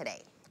presenting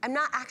today. I'm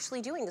not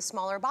actually doing the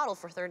smaller bottle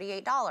for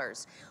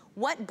 $38.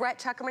 What Brett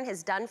Chuckerman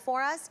has done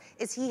for us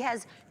is he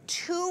has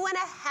 2.5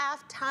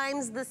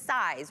 times the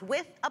size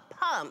with a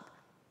pump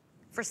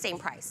for same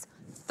price.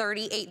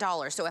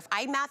 $38. So if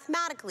I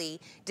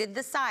mathematically did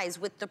the size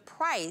with the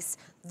price,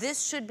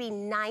 this should be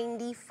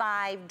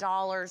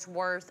 $95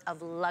 worth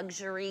of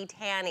luxury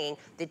tanning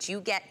that you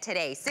get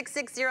today.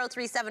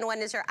 660371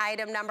 is your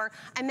item number.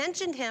 I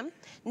mentioned him.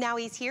 Now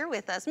he's here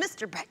with us,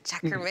 Mr. Brett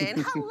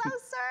Chuckerman. Hello,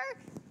 sir.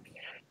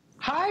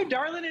 Hi,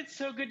 darling. It's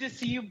so good to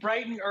see you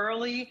bright and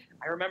early.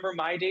 I remember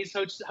my days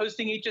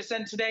hosting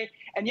HSN Today.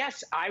 And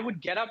yes, I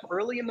would get up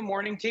early in the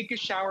morning, take a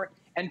shower,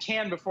 and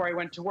tan before I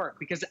went to work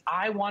because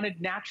I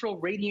wanted natural,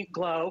 radiant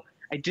glow.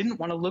 I didn't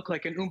want to look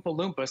like an Oompa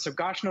Loompa, so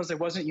gosh knows I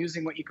wasn't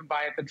using what you can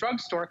buy at the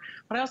drugstore,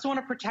 but I also want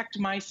to protect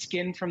my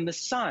skin from the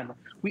sun.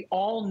 We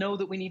all know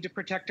that we need to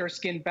protect our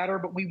skin better,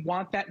 but we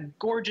want that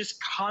gorgeous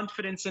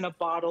confidence in a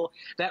bottle,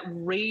 that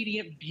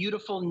radiant,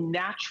 beautiful,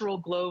 natural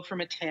glow from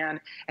a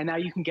tan, and now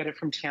you can get it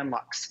from Tan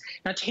Luxe.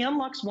 Now, Tan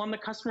Luxe won the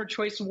Customer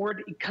Choice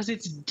Award because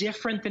it's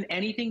different than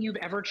anything you've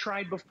ever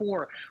tried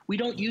before. We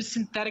don't use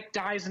synthetic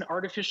dyes and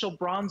artificial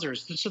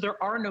bronzers, so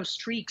there are no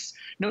streaks,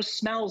 no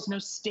smells, no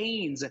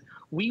stains.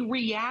 We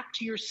react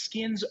to your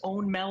skin's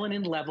own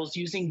melanin levels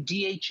using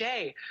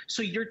DHA.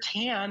 So your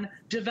tan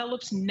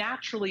develops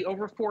naturally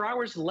over 4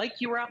 hours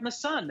like you were out in the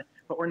sun,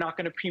 but we're not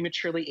going to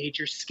prematurely age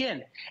your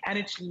skin. And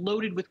it's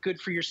loaded with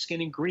good for your skin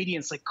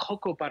ingredients like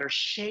cocoa butter,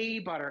 shea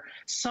butter,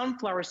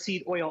 sunflower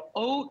seed oil,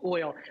 oat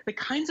oil, the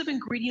kinds of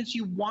ingredients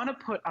you want to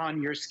put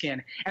on your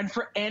skin. And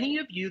for any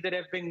of you that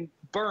have been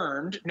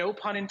burned, no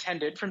pun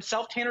intended, from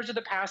self-tanners of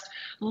the past,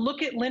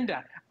 look at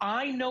Linda.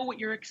 I know what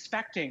you're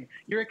expecting.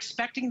 You're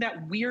expecting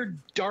that weird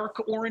dark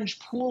orange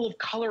pool of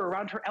color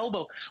around her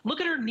elbow.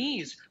 Look at her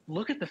knees.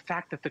 Look at the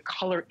fact that the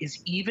color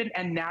is even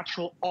and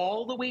natural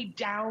all the way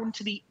down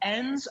to the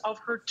ends of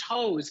her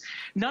toes.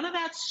 None of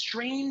that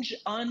strange,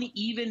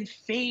 uneven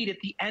fade at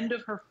the end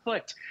of her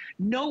foot.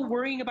 No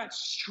worrying about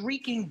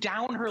streaking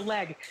down her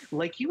leg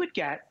like you would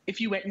get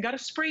if you went and got a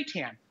spray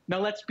tan. Now,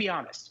 let's be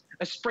honest.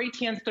 A spray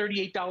tan's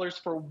 $38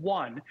 for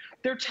one.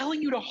 They're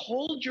telling you to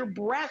hold your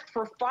breath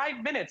for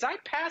 5 minutes. I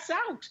pass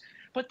out.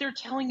 But they're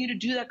telling you to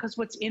do that because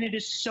what's in it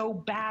is so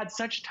bad,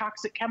 such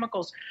toxic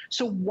chemicals.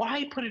 So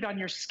why put it on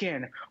your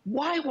skin?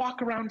 Why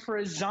walk around for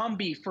a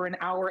zombie for an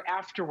hour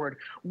afterward?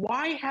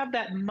 Why have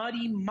that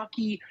muddy,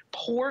 mucky,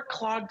 pore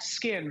clogged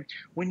skin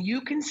when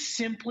you can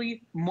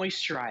simply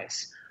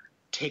moisturize?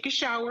 Take a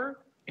shower,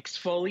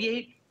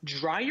 exfoliate,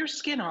 dry your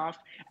skin off,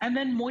 and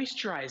then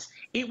moisturize.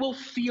 It will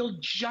feel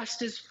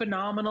just as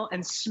phenomenal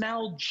and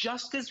smell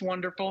just as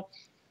wonderful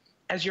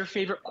as your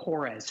favorite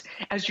Korres,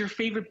 as your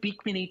favorite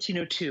Beekman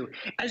 1802,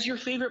 as your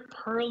favorite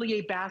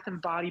Perlier Bath and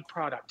Body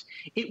product.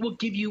 It will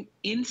give you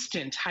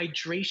instant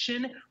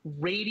hydration,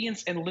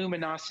 radiance, and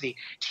luminosity.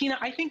 Tina,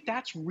 I think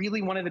that's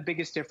really one of the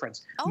biggest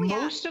difference. Oh,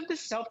 yeah. Most of the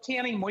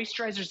self-tanning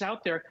moisturizers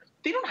out there,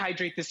 they don't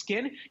hydrate the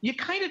skin. You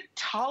kind of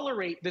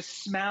tolerate the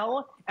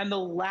smell and the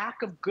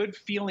lack of good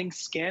feeling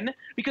skin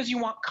because you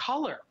want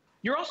color.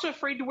 You're also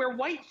afraid to wear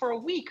white for a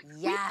week.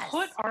 Yes. We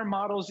put our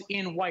models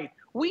in white.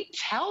 We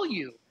tell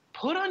you,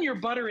 put on your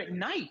butter at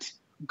night.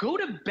 Go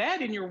to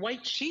bed in your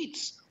white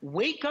sheets.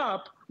 Wake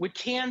up with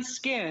tan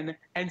skin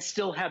and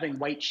still having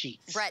white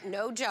sheets. Brett,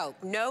 no joke,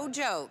 no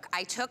joke.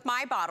 I took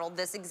my bottle,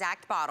 this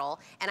exact bottle,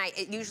 and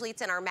usually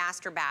it's in our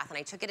master bath, and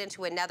I took it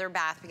into another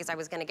bath because I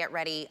was gonna get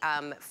ready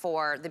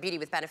for the Beauty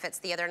with Benefits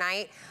the other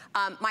night.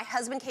 My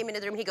husband came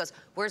into the room, he goes,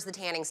 "Where's the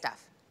tanning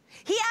stuff?"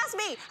 He asked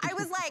me, I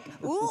was like,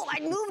 ooh, I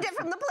moved it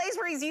from the place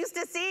where he's used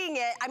to seeing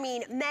it. I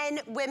mean,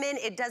 men, women,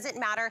 it doesn't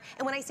matter.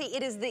 And when I say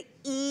it is the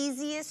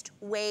easiest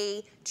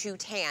way to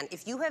tan,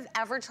 if you have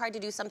ever tried to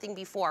do something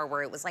before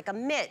where it was like a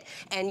mitt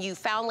and you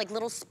found like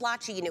little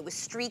splotchy and it was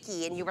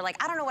streaky and you were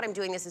like, I don't know what I'm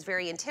doing, this is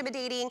very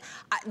intimidating,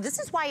 this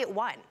is why it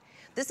won.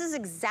 This is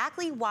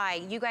exactly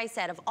why you guys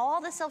said of all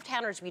the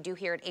self-tanners we do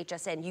here at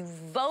HSN, you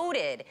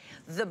voted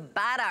the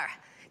butter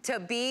to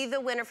be the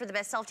winner for the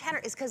best self-tanner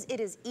is because it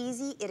is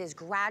easy, it is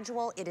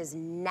gradual, it is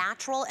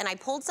natural. And I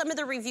pulled some of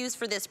the reviews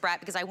for this,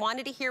 Brett, because I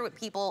wanted to hear what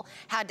people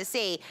had to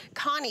say.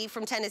 Connie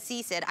from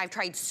Tennessee said, I've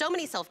tried so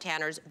many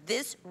self-tanners,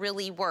 this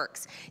really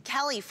works.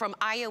 Kelly from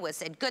Iowa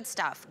said, good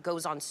stuff,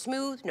 goes on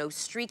smooth, no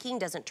streaking,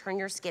 doesn't turn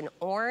your skin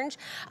orange.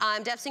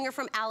 Deb Singer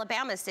from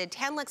Alabama said,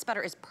 Tan Luxe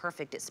butter is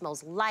perfect. It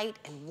smells light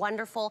and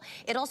wonderful.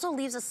 It also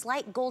leaves a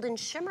slight golden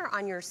shimmer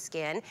on your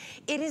skin.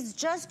 It is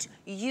just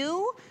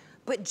you,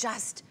 but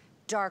just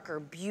darker,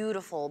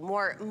 beautiful,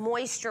 more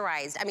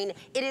moisturized. I mean,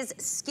 it is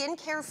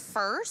skincare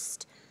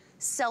first,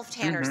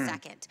 self-tanner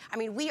second. I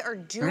mean, we are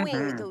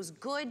doing those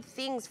good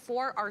things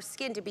for our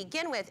skin to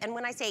begin with. And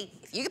when I say,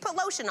 if you can put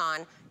lotion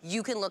on,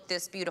 you can look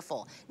this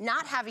beautiful.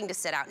 Not having to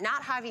sit out,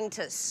 not having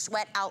to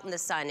sweat out in the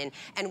sun,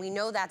 and we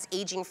know that's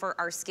aging for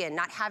our skin,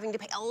 not having to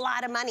pay a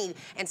lot of money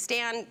and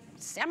stand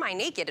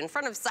semi-naked in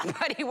front of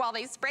somebody while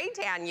they spray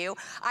tan you.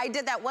 I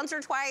did that once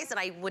or twice and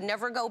I would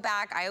never go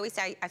back. I always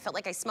say I felt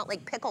like I smelled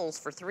like pickles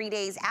for 3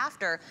 days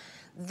after.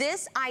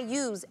 This I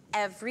use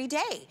every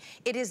day.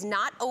 It is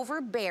not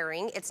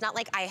overbearing. It's not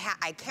like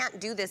I can't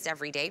do this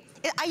every day.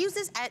 I use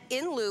this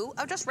in lieu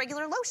of just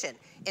regular lotion.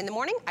 In the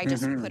morning, I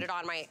just put it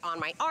on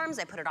my arms,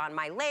 I put it on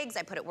my legs,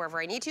 I put it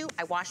wherever I need to,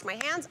 I wash my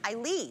hands, I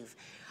leave.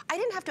 I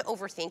didn't have to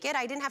overthink it.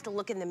 I didn't have to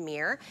look in the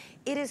mirror.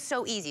 It is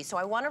so easy. So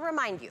I want to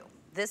remind you,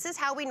 this is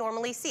how we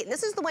normally see it. And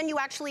this is the one you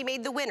actually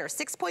made the winner,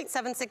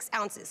 6.76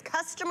 ounces.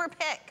 Customer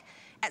pick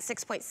at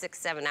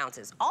 6.67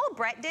 ounces. All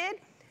Brett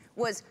did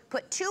was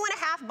put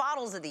 2.5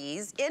 bottles of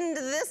these into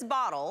this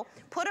bottle,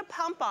 put a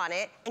pump on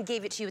it, and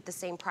gave it to you at the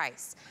same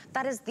price.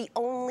 That is the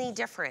only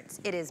difference.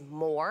 It is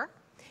more.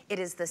 It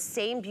is the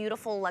same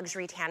beautiful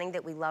luxury tanning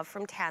that we love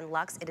from Tan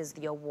Luxe. It is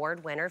the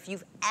award winner. If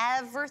you've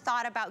ever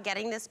thought about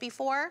getting this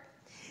before,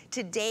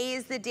 today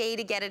is the day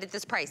to get it at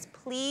this price.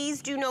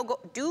 Please do not,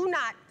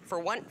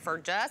 for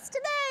just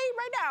today,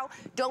 right now,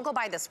 don't go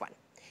buy this one.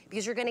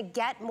 Because you're gonna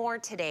get more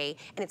today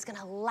and it's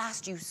gonna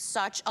last you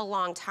such a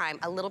long time.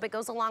 A little bit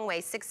goes a long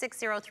way.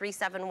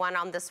 660-371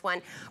 on this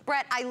one.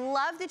 Brett, I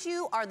love that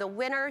you are the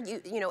winner.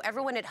 You know,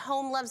 everyone at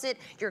home loves it.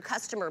 Your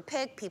customer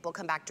pick, people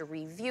come back to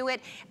review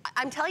it.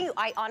 I'm telling you,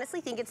 I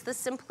honestly think it's the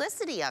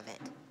simplicity of it.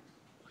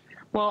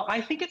 Well,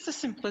 I think it's the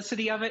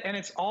simplicity of it, and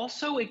it's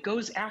also, it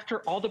goes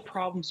after all the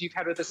problems you've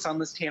had with a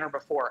sunless tanner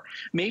before.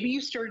 Maybe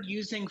you started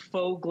using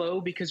faux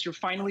glow because you're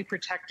finally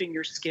protecting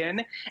your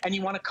skin and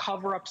you want to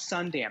cover up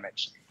sun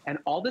damage. And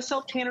all the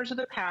self-tanners of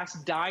the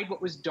past dyed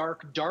what was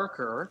dark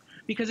darker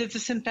because it's a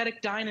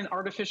synthetic dye and an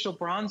artificial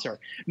bronzer.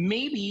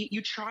 Maybe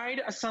you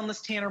tried a sunless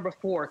tanner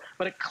before,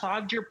 but it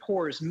clogged your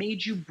pores,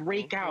 made you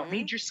break out,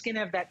 made your skin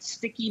have that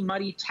sticky,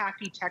 muddy,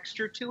 tacky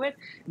texture to it.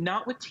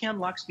 Not with Tan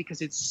Luxe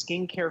because it's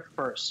skincare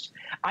first.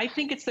 I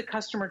think it's the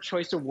Customer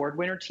Choice Award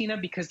winner, Tina,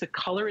 because the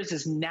color is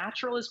as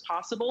natural as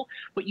possible,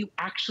 but you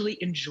actually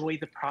enjoy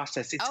the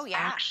process. It's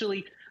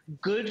actually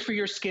good for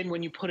your skin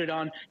when you put it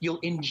on. You'll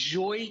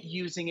enjoy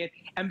using it,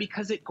 and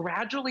because it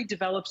gradually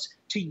develops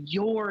to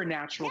your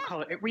natural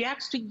color, it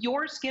reacts to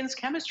your skin's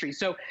chemistry.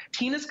 So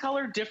Tina's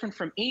color different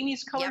from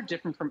Amy's color,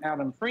 different from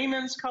Adam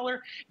Freeman's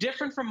color,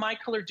 different from my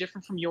color,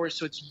 different from yours.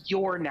 So it's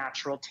your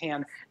natural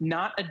tan,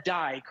 not a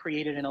dye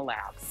created in a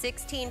lab.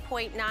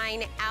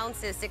 16.9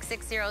 ounces.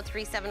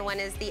 660-371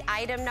 is the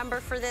item number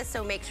for this,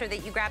 so make sure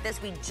that you grab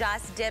this. We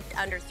just dipped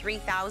under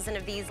 3,000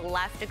 of these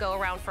left to go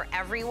around for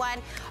everyone.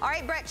 All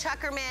right, Brett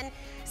Chuckerman gentlemen,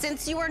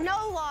 since you are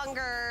no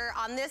longer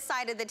on this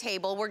side of the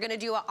table, we're gonna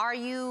do a Are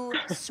You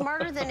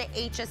Smarter Than an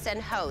HSN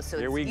Host? So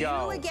Here we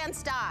go. you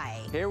against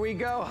I. Here we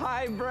go.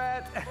 Hi,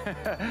 Brett.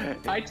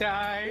 Hi,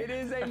 Ty. It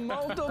is a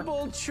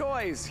multiple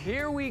choice.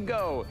 Here we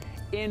go.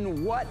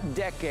 In what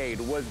decade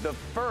was the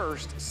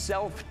first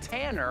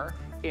self-tanner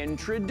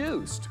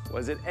introduced?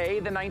 Was it A,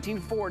 the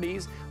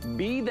 1940s,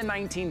 B, the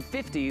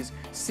 1950s,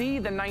 C,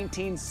 the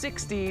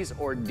 1960s,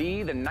 or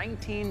D, the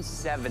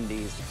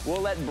 1970s?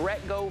 We'll let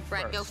Brett go first.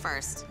 Brett, go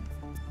first.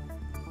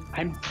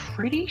 I'm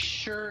pretty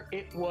sure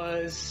it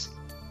was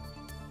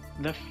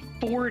the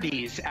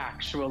 40s,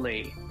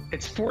 actually.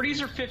 It's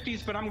 40s or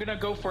 50s, but I'm gonna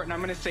go for it, and I'm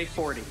gonna say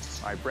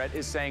 40s. All right, Brett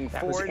is saying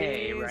That 40s. was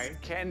A,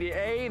 right? Candy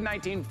A,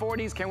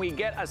 1940s. Can we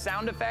get a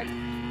sound effect?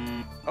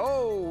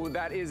 Oh,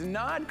 that is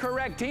not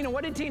correct. Tina,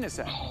 what did Tina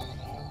say?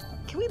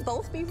 Can we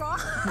both be wrong?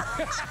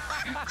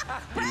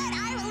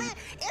 Brett,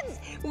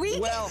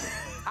 Well,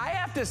 I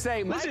have to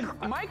say,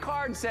 my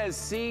card says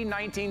C,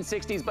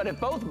 1960s, but if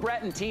both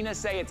Brett and Tina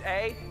say it's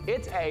A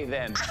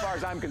then, as far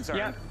as I'm concerned.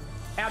 Yeah,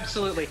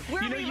 absolutely.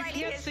 We're You know, you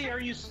rewriting can't his- say,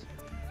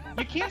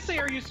 you can't say,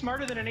 are you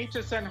smarter than an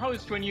HSN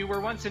host when you were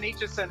once an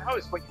HSN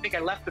host? What, you think I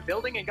left the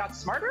building and got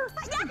smarter?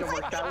 It doesn't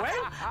work that way.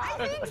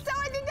 I think so.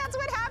 I think that's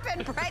what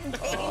happened. Brett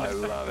gained, I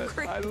love it.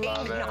 I love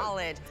gained it.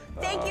 knowledge.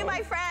 Thank you,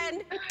 my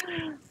friend.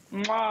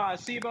 Mwah.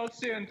 See you both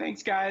soon.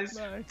 Thanks, guys.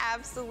 Bye.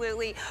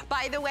 Absolutely.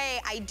 By the way,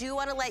 I do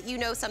want to let you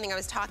know something I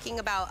was talking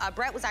about.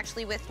 Brett was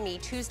actually with me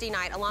Tuesday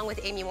night along with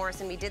Amy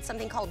Morrison. We did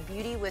something called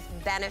Beauty with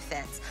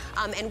Benefits.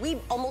 And we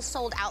almost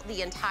sold out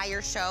the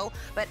entire show.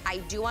 But I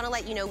do want to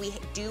let you know we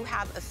do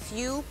have a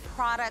few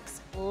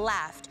products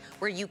left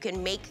where you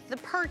can make the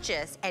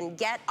purchase and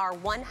get our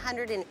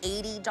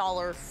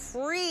 $180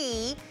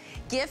 free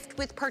gift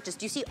with purchase.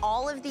 Do you see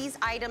all of these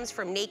items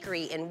from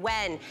Nakery and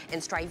Wen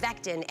and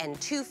Strivectin and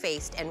Too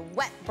Faced and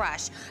Wet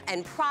Brush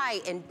and Pry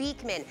and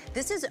Beekman?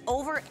 This is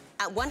over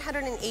at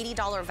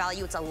 $180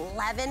 value. It's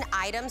 11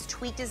 items.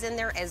 Tweaked is in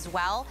there as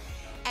well.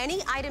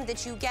 Any item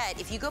that you get,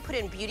 if you go put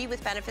in Beauty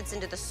with Benefits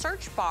into the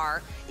search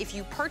bar, if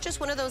you purchase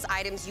one of those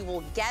items, you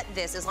will get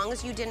this, as long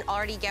as you didn't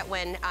already get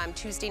one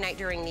Tuesday night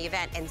during the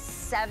event. And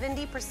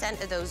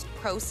 70% of those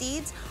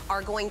proceeds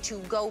are going to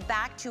go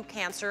back to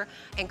Cancer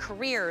and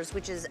Careers,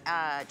 which is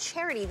a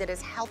charity that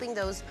is helping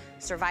those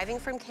surviving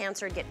from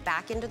cancer get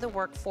back into the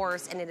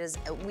workforce. And it is,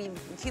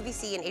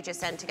 QVC and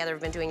HSN together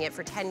have been doing it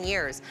for 10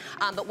 years.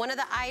 But one of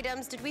the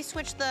items, did we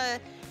switch the,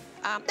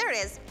 there it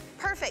is.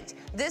 Perfect.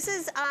 This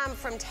is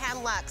from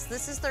Tan Luxe.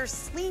 This is their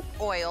sleep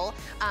oil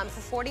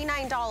for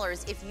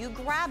 $49. If you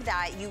grab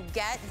that, you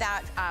get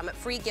that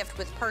free gift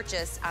with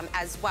purchase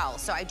as well.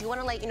 So I do want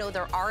to let you know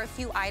there are a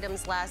few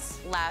items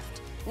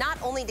left. Not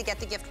only to get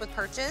the gift with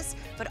purchase,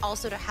 but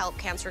also to help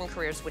Cancer and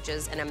Careers, which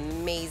is an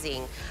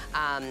amazing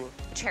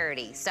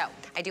charity. So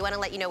I do want to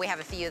let you know we have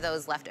a few of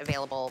those left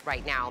available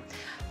right now.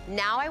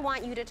 Now I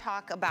want you to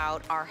talk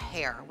about our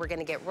hair. We're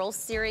gonna get real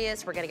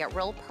serious, we're gonna get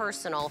real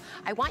personal.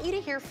 I want you to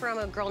hear from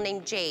a girl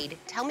named Jade.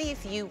 Tell me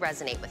if you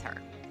resonate with her.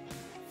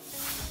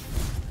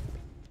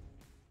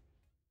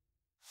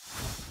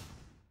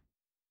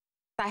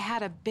 I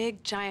had a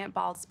big giant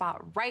bald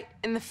spot right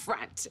in the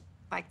front.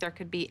 Like there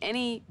could be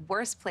any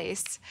worse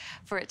place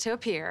for it to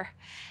appear.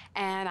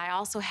 And I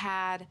also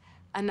had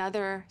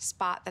another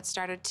spot that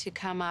started to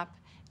come up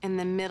in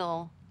the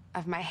middle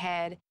of my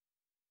head.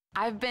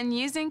 I've been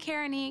using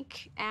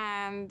Keranique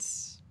and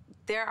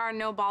there are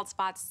no bald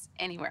spots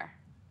anywhere.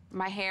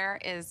 My hair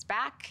is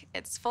back,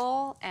 it's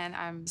full, and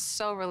I'm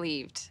so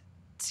relieved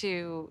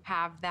to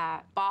have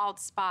that bald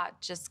spot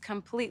just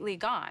completely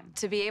gone.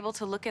 To be able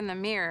to look in the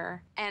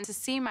mirror and to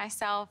see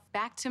myself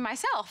back to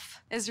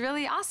myself is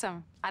really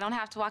awesome. I don't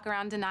have to walk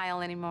around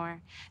denial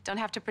anymore. Don't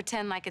have to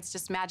pretend like it's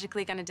just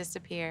magically gonna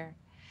disappear.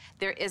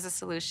 There is a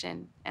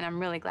solution, and I'm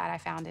really glad I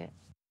found it.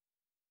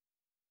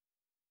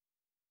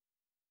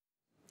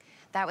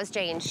 That was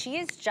Jane. She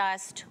is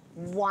just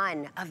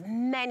one of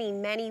many,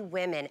 many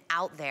women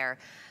out there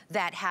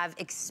that have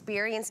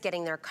experienced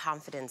getting their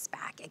confidence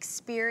back,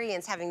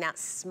 experience having that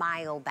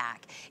smile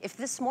back. If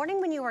this morning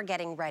when you were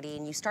getting ready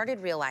and you started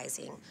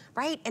realizing,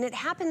 right, and it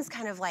happens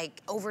kind of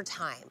like over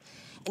time,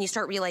 and you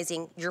start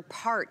realizing your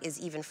part is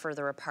even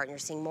further apart and you're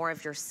seeing more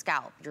of your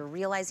scalp. You're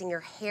realizing your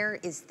hair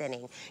is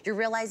thinning. You're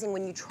realizing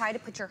when you try to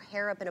put your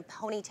hair up in a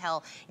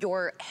ponytail,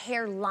 your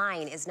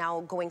hairline is now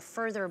going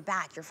further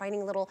back. You're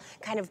finding little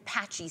kind of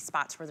patchy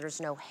spots where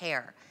there's no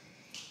hair.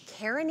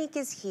 Keranique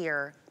is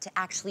here to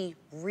actually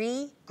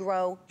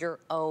regrow your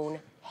own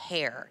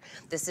hair.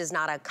 This is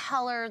not a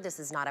color, this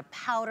is not a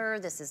powder,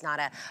 this is not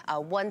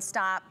a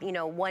one-stop,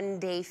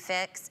 one-day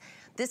fix.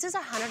 This is a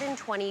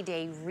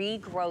 120-day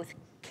regrowth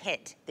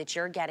kit that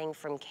you're getting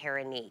from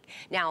Keranique.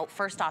 Now,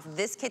 first off,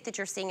 this kit that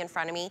you're seeing in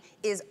front of me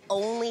is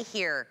only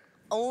here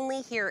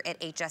at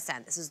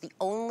HSN. This is the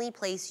only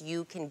place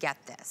you can get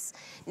this.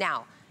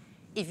 Now,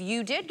 if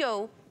you did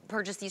go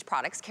purchase these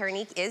products.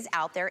 Keranique is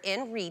out there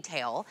in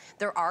retail.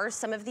 There are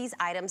some of these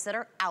items that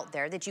are out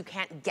there that you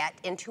can't get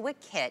into a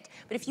kit,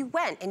 but if you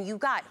went and you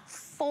got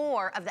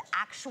 4 of the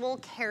actual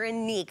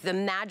Keranique, the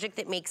magic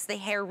that makes the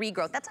hair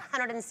regrowth, that's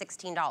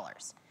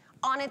 $116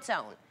 on its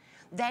own.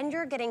 Then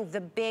you're getting the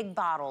big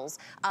bottles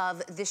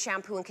of the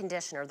shampoo and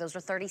conditioner. Those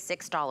are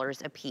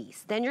 $36 a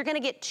piece. Then you're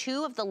gonna get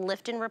 2 of the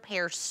lift and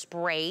repair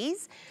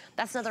sprays.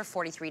 That's another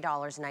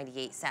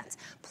 $43.98.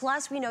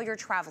 Plus, we know you're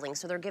traveling,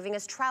 so they're giving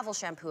us travel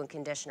shampoo and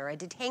conditioner, a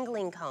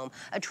detangling comb,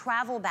 a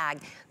travel bag.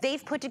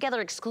 They've put together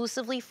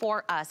exclusively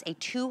for us a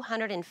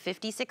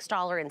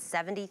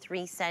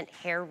 $256.73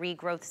 hair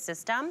regrowth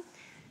system.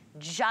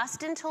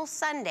 Just until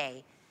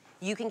Sunday,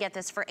 you can get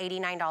this for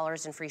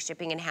 $89 in free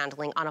shipping and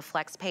handling. On a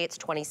flex pay, it's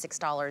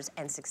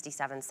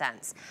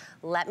 $26.67.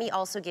 Let me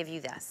also give you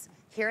this.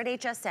 Here at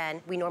HSN,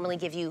 we normally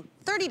give you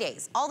 30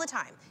 days, all the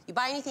time. You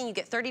buy anything, you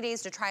get 30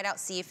 days to try it out,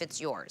 see if it's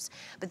yours.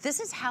 But this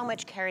is how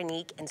much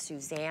Keranique and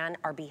Suzanne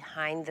are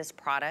behind this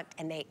product,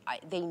 and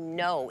they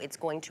know it's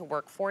going to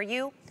work for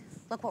you.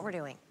 Look what we're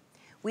doing.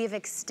 We have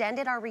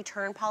extended our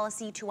return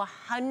policy to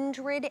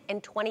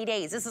 120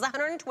 days. This is a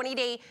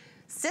 120-day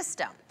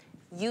system.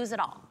 Use it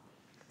all.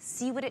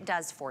 See what it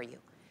does for you.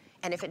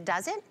 And if it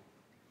doesn't,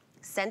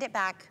 send it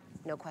back,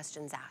 no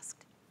questions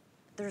asked.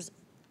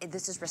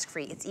 This is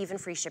risk-free. It's even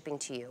free shipping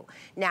to you.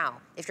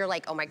 Now, if you're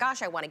like, oh my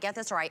gosh, I wanna get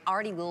this, or I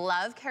already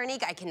love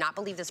Keranique, I cannot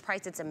believe this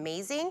price, it's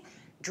amazing,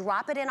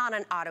 drop it in on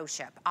an auto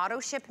ship. Auto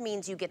ship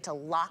means you get to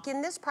lock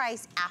in this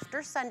price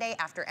after Sunday,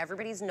 after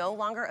everybody's no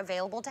longer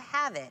available to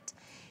have it.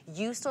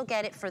 You still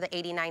get it for the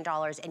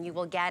 $89, and you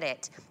will get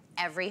it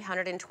every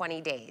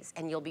 120 days,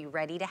 and you'll be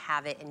ready to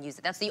have it and use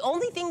it. That's the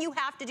only thing you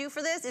have to do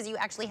for this, is you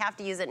actually have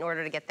to use it in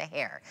order to get the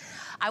hair.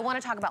 I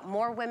wanna talk about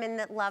more women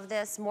that love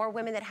this, more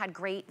women that had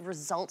great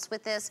results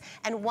with this,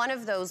 and one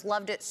of those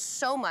loved it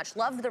so much,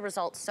 loved the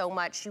results so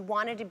much, she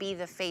wanted to be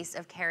the face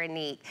of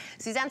Keranique.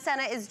 Suzanne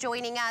Senna is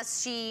joining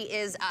us. She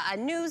is a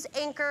news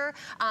anchor,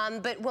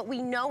 but what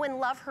we know and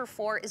love her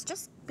for is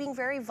just being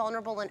very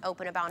vulnerable and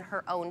open about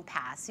her own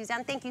past.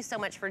 Suzanne, thank you so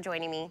much for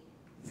joining me.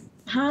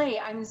 Hi,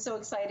 I'm so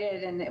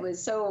excited, and it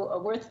was so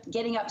worth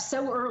getting up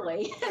so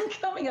early and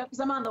coming up because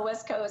I'm on the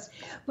West Coast.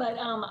 But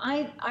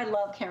I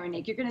love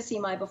Keranique. You're going to see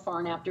my before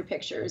and after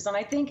pictures, and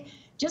I think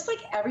just like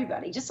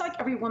everybody, just like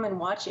every woman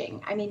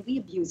watching, I mean, we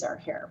abuse our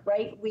hair,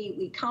 right?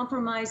 We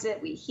compromise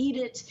it, we heat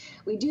it,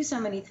 we do so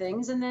many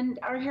things, and then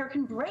our hair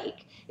can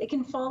break. It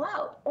can fall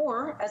out,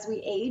 or as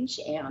we age,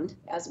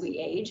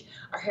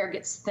 our hair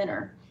gets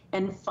thinner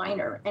and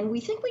finer. And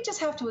we think we just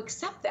have to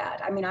accept that.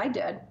 I mean, I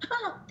did.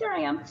 There I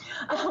am.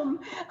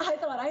 I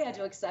thought I had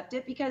to accept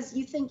it because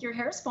you think your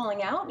hair's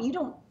falling out. You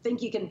don't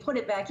think you can put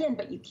it back in,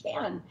 but you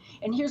can.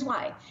 And here's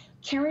why.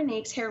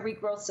 Keranique's hair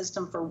regrowth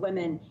system for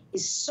women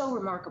is so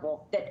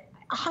remarkable that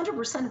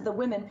 100% of the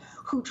women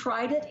who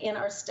tried it in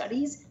our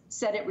studies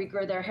said it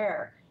regrew their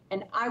hair.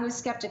 And I was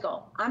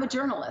skeptical. I'm a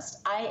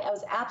journalist. I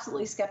was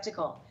absolutely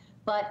skeptical,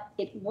 but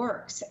it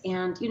works.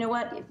 And you know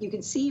what? If you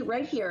can see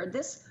right here,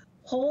 this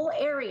whole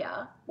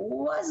area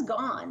was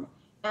gone.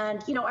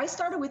 And, you know, I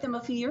started with him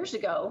a few years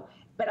ago,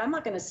 but I'm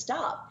not going to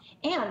stop.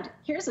 And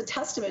here's a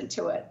testament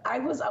to it. I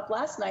was up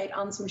last night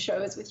on some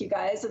shows with you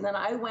guys, and then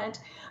I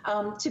went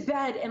to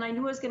bed, and I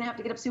knew I was going to have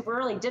to get up super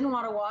early. Didn't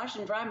want to wash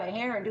and dry my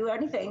hair and do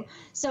anything.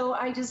 So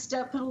I just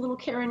put a little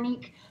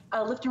Keranique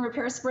lift and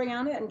repair spray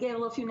on it and gave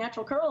it a few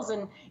natural curls,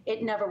 and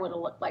it never would have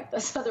looked like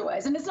this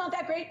otherwise. And it's not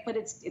that great, but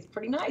it's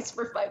pretty nice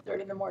for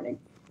 5:30 in the morning.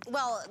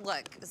 Well,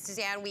 look,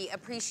 Suzanne, we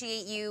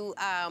appreciate you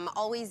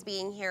always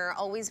being here,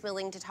 always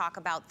willing to talk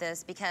about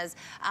this, because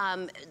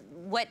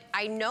what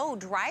I know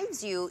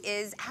drives you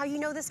is how you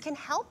know this can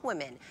help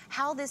women,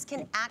 how this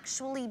can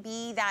actually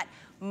be that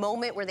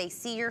moment where they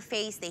see your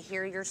face, they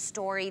hear your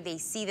story, they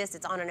see this,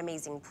 it's on an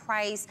amazing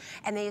price,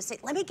 and they just say,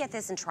 let me get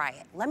this and try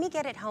it. Let me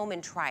get it home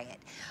and try it.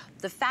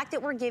 The fact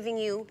that we're giving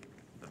you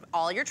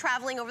all your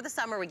traveling over the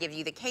summer, we give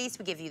you the case,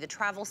 we give you the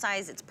travel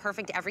size, it's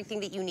perfect. Everything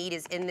that you need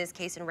is in this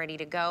case and ready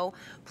to go.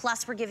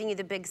 Plus, we're giving you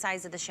the big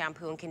size of the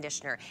shampoo and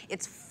conditioner.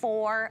 It's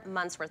 4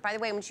 months worth. By the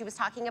way, when she was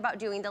talking about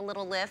doing the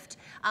little lift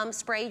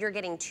spray, you're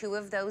getting 2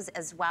 of those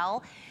as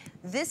well.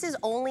 This is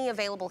only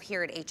available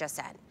here at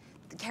HSN.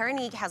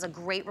 Keranique has a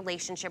great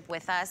relationship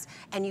with us,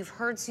 and you've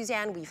heard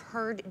Suzanne, we've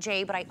heard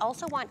Jay, but I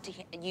also want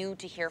you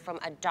to hear from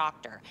a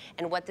doctor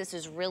and what this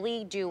is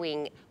really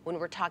doing when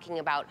we're talking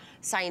about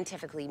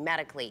scientifically,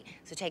 medically.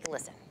 So take a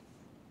listen.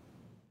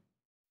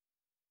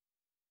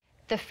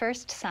 The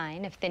first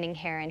sign of thinning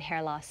hair and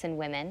hair loss in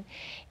women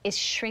is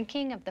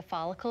shrinking of the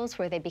follicles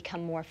where they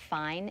become more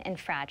fine and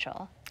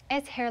fragile.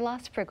 As hair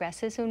loss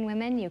progresses in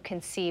women, you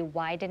can see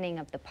widening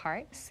of the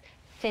parts,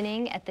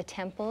 thinning at the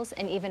temples,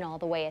 and even all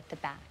the way at the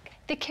back.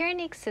 The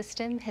Keranique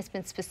system has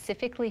been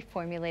specifically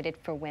formulated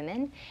for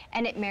women,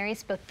 and it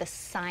marries both the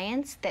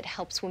science that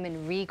helps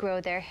women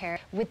regrow their hair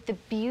with the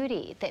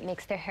beauty that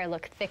makes their hair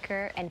look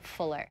thicker and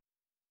fuller.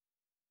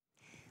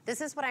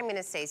 This is what I'm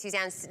gonna say,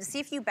 Suzanne, see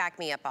if you back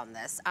me up on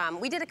this.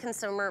 We did a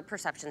consumer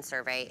perception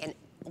survey, and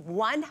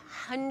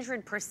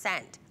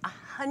 100%,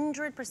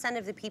 100%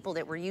 of the people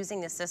that were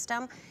using the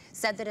system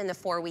said that in the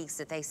 4 weeks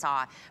that they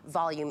saw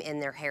volume in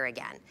their hair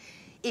again.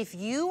 If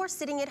you are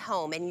sitting at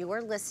home and you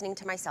are listening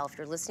to myself,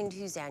 you're listening to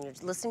Suzanne, you're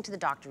listening to the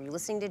doctor, you're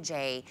listening to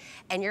Jay,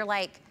 and you're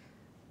like,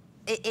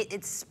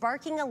 it's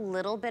sparking a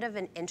little bit of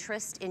an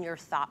interest in your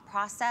thought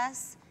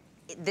process,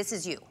 this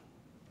is you.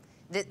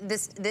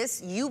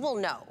 This you will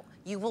know.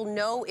 You will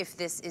know if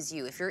this is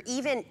you. If you're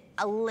even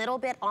a little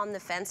bit on the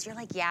fence, you're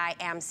like, yeah, I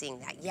am seeing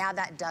that. Yeah,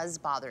 that does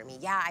bother me.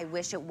 Yeah, I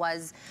wish it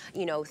was,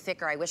 you know,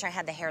 thicker. I wish I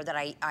had the hair that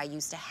I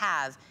used to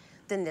have.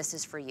 Then this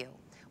is for you.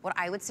 What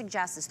I would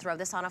suggest is throw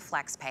this on a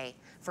flex pay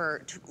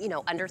for, you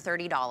know, under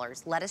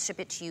 $30. Let us ship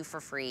it to you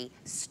for free.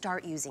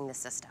 Start using the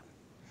system.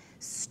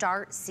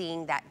 Start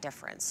seeing that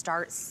difference.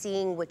 Start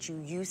seeing what you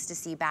used to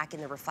see back in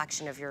the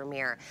reflection of your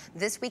mirror.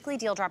 This weekly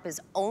deal drop is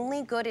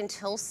only good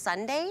until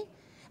Sunday,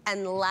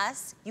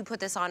 unless you put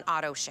this on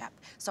auto ship.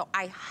 So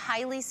I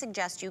highly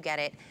suggest you get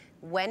it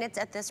when it's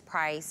at this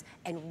price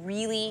and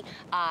really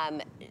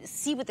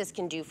see what this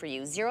can do for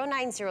you.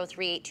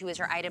 090382 is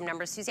your item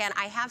number. Suzanne,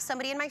 I have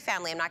somebody in my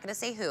family, I'm not gonna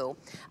say who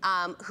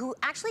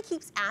actually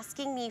keeps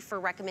asking me for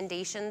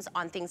recommendations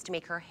on things to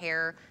make her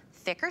hair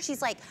thicker.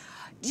 She's like,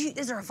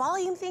 is there a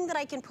volume thing that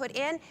I can put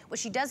in? What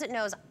she doesn't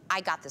know is I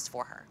got this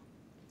for her.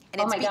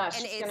 And oh my gosh.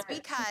 And it's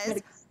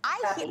because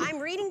I'm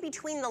reading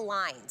between the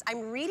lines.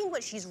 I'm reading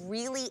what she's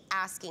really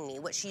asking me,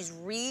 what she's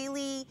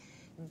really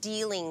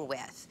dealing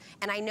with.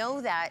 And I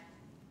know that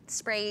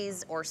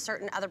sprays or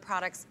certain other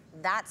products,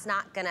 that's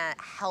not gonna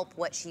help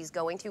what she's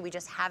going through. We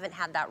just haven't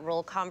had that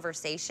real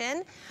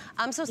conversation.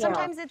 So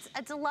sometimes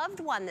it's a loved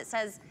one that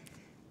says,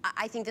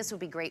 I think this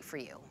would be great for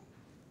you.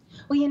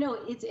 Well, you know,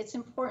 it's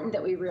important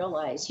that we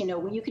realize, you know,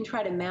 when you can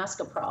try to mask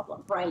a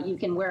problem, right? You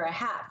can wear a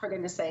hat, for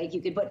goodness sake. You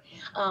could put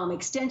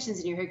extensions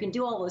in your hair. You can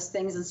do all those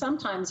things. And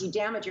sometimes you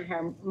damage your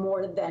hair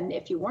more than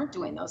if you weren't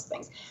doing those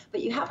things.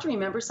 But you have to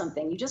remember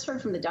something. You just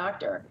heard from the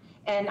doctor.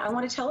 And I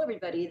want to tell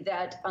everybody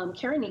that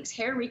Keranique's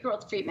hair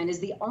regrowth treatment is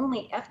the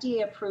only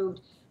FDA-approved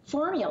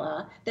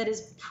formula that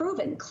is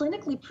proven,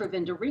 clinically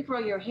proven, to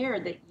regrow your hair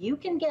that you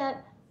can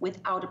get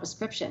without a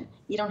prescription.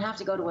 You don't have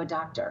to go to a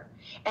doctor.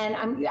 And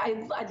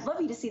I'd love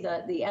you to see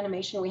the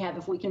animation we have,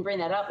 if we can bring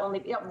that up.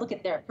 Look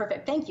at there,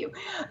 perfect, thank you.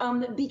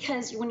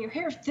 Because when your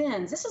hair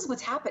thins, this is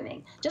what's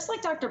happening. Just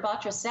like Dr.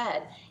 Batra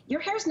said, your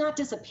hair's not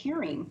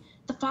disappearing,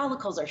 the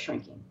follicles are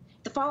shrinking.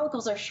 The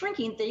follicles are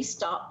shrinking, they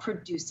stop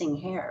producing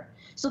hair.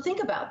 So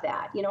think about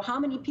that. You know, how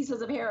many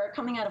pieces of hair are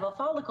coming out of a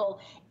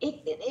follicle?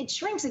 It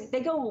shrinks,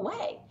 they go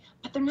away.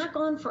 But they're not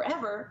gone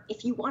forever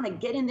if you want to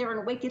get in there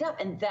and wake it up.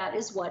 And that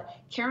is what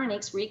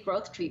Keranique's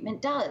regrowth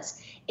treatment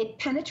does. It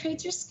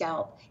penetrates your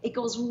scalp, it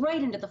goes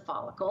right into the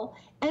follicle,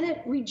 and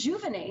it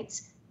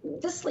rejuvenates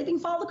the sleeping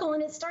follicle,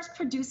 and it starts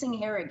producing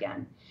hair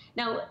again.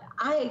 Now,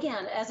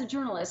 again, as a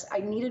journalist, I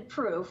needed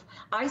proof.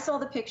 I saw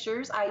the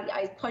pictures,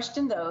 I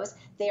questioned those.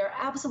 They are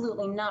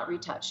absolutely not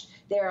retouched.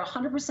 They are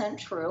 100%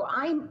 true.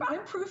 I'm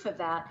proof of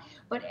that.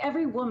 But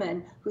every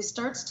woman who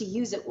starts to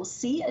use it will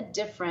see a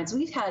difference.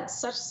 We've had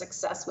such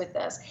success with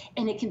this,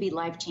 and it can be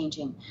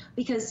life-changing.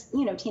 Because,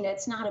 you know, Tina,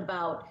 it's not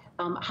about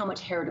how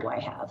much hair do I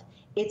have.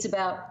 It's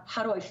about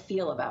how do I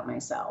feel about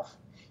myself.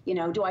 You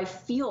know, do I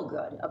feel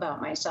good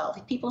about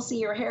myself? People see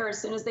your hair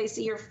as soon as they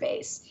see your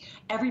face.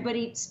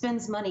 Everybody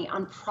spends money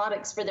on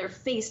products for their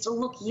face to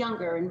look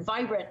younger and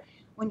vibrant.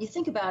 When you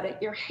think about it,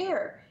 your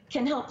hair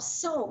can help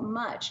so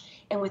much.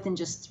 And within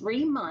just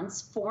 3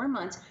 months, 4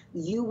 months,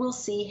 you will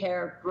see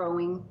hair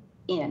growing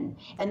in.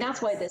 And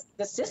that's why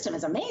the system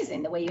is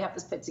amazing, the way you have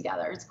this put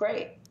together. It's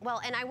great. Well,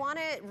 and I want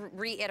to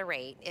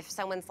reiterate, if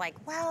someone's like,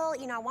 well,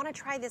 you know, I want to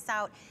try this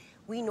out.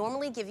 We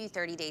normally give you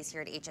 30 days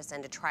here at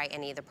HSN to try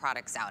any of the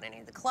products out, any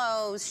of the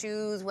clothes,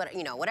 shoes,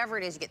 whatever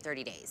it is, you get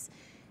 30 days.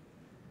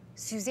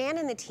 Suzanne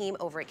and the team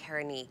over at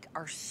Keranique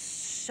are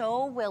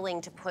so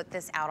willing to put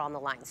this out on the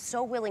line,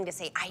 so willing to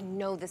say, I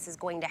know this is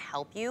going to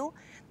help you.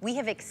 We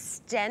have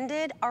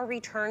extended our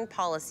return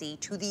policy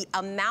to the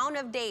amount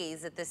of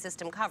days that the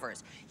system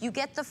covers. You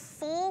get the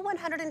full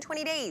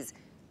 120 days.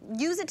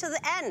 Use it to the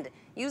end.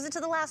 Use it to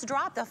the last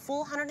drop, the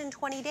full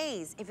 120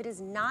 days. If it is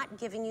not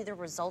giving you the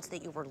results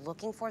that you were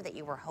looking for, that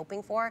you were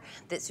hoping for,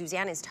 that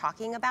Suzanne is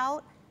talking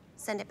about,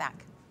 send it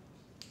back.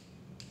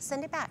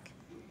 Send it back.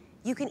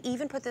 You can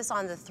even put this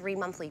on the 3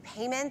 monthly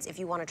payments if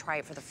you want to try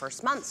it for the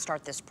first month,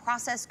 start this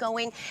process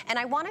going. And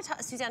I want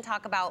to, Suzanne,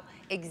 talk about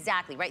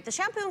exactly, right? The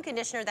shampoo and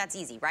conditioner, that's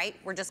easy, right?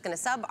 We're just going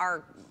to sub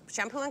our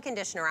shampoo and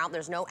conditioner out.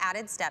 There's no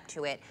added step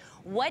to it.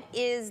 What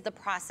is the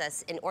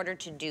process in order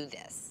to do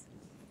this?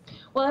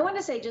 Well, I want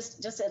to say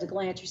just at a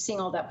glance, you're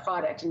seeing all that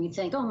product and you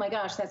think, oh my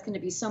gosh, that's going to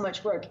be so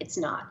much work. It's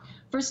not.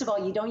 First of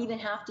all, you don't even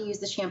have to use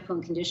the shampoo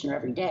and conditioner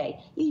every day.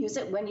 You use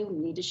it when you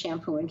need to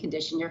shampoo and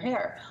condition your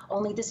hair.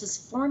 Only this is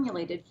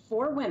formulated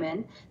for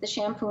women. The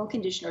shampoo and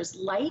conditioner is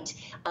light.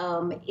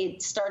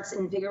 It starts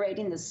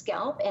invigorating the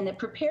scalp, and it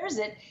prepares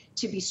it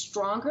to be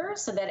stronger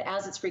so that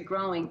as it's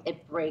regrowing,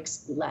 it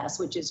breaks less,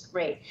 which is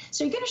great.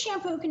 So you're going to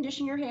shampoo and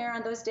condition your hair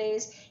on those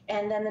days,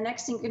 and then the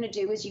next thing you're going to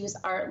do is use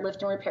our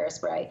Lift and Repair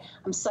Spray.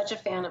 I'm such a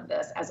fan of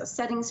this as a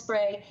setting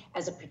spray,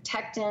 as a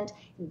protectant.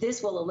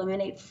 This will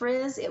eliminate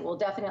frizz. It will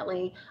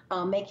definitely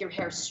make your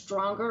hair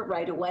stronger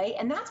right away.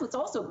 And that's what's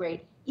also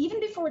great.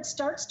 Even before it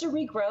starts to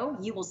regrow,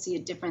 you will see a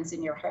difference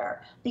in your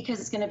hair because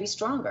it's going to be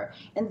stronger.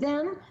 And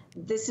then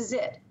this is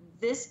it.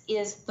 This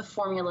is the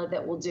formula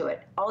that will do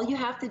it. All you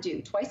have to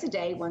do twice a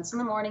day, once in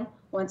the morning,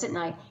 once at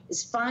night,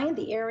 is find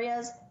the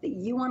areas that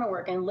you want to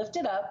work in, lift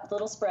it up, a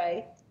little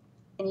spray,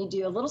 and you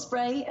do a little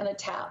spray and a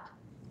tap.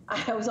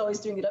 I was always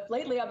doing it up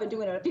lately. I've been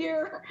doing it up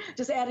here,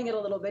 just adding it a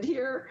little bit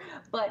here.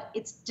 But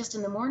it's just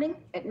in the morning,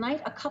 at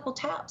night, a couple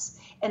taps.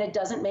 And it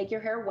doesn't make your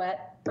hair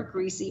wet or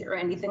greasy or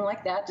anything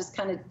like that. Just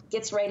kind of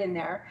gets right in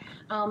there.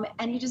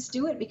 And you just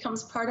do it. It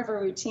becomes part of a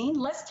routine.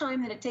 Less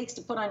time than it takes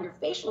to put on your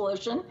facial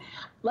lotion.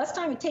 Less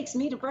time it takes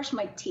me to brush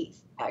my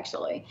teeth,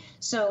 actually.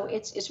 So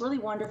it's really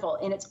wonderful.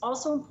 And it's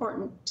also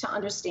important to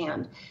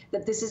understand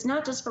that this is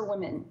not just for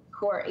women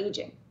who are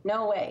aging.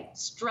 No way.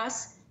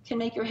 Stress can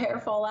make your hair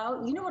fall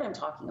out. You know what I'm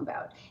talking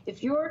about.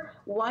 If you're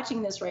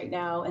watching this right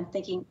now and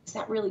thinking, is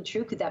that really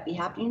true? Could that be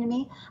happening to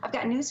me? I've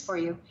got news for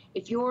you.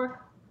 If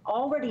you're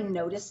already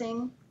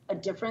noticing a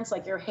difference,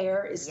 like your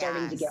hair is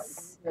starting to get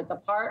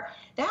apart,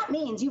 that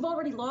means you've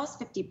already lost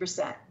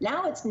 50%.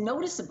 Now it's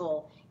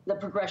noticeable. The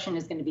progression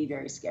is going to be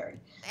very scary.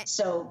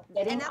 So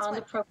getting on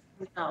the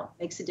program now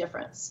makes a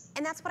difference.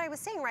 And that's what I was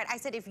saying, right? I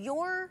said, if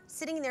you're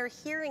sitting there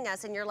hearing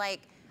us and you're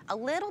like, a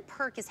little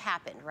perk has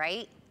happened,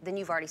 right? Then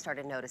you've already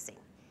started noticing.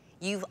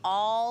 You've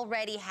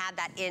already had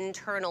that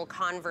internal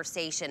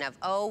conversation of,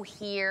 oh,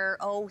 here,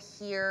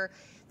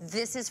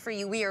 this is for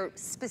you. We are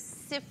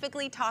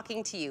specifically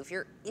talking to you.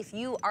 If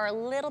you are a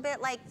little bit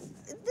like,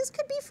 this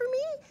could be for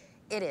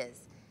me, it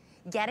is.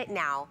 Get it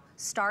now,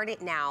 start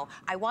it now.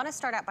 I wanna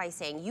start out by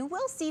saying, you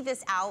will see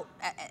this out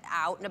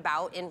and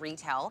about in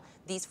retail,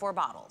 these 4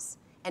 bottles.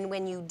 And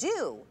when you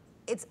do,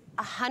 it's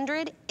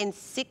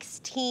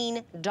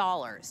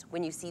 $116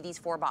 when you see these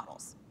 4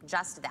 bottles,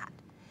 just that.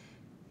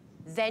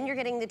 Then you're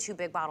getting the 2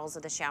 big bottles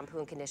of the shampoo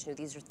and conditioner.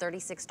 These are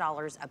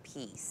 $36 a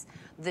piece.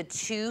 The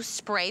 2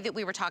 spray that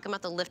we were talking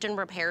about, the Lift and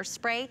Repair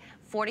spray,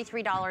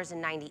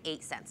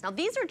 $43.98. Now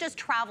these are just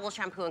travel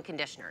shampoo and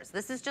conditioners.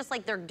 This is just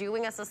like they're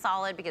doing us a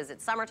solid because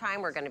it's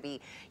summertime. We're gonna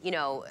be, you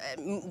know,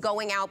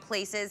 going out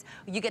places.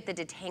 You get the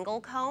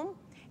detangle comb,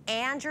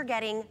 and you're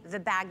getting the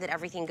bag that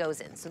everything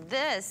goes in. So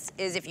this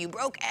is if you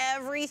broke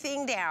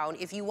everything down,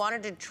 if you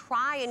wanted to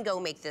try and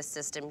go make this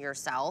system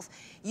yourself,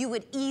 you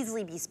would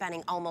easily be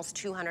spending almost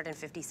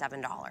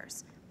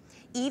 $257.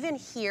 Even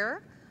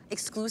here,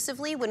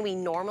 exclusively, when we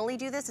normally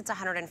do this, it's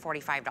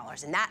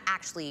 $145. And that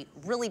actually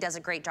really does a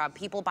great job.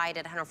 People buy it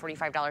at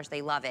 $145,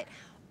 they love it.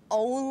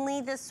 Only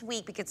this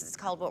week, because it's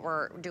called what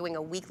we're doing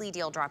a weekly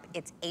deal drop,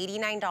 it's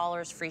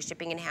 $89, free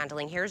shipping and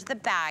handling. Here's the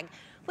bag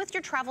with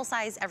your travel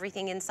size,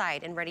 everything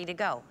inside and ready to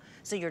go.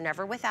 So you're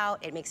never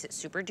without, it makes it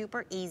super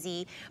duper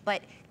easy.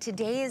 But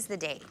today is the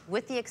day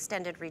with the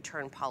extended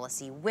return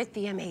policy, with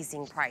the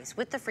amazing price,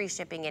 with the free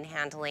shipping and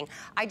handling.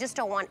 I just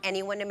don't want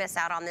anyone to miss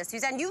out on this.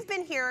 Suzanne, you've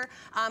been here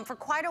for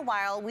quite a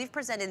while. We've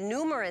presented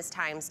numerous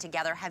times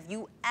together. Have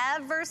you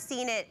ever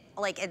seen it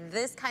like at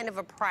this kind of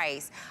a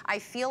price? I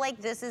feel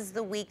like this is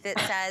the week that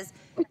says,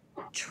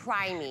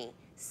 try me,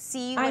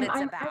 see what it's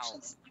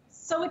about.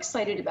 So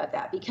excited about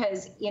that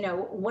because, you know,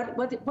 what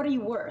are you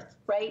worth,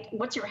 right?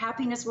 What's your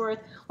happiness worth?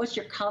 What's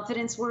your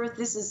confidence worth?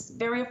 This is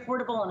very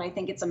affordable, and I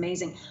think it's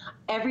amazing.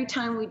 Every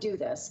time we do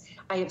this,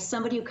 I have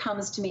somebody who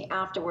comes to me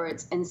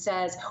afterwards and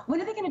says, when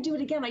are they going to do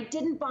it again? I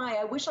didn't buy.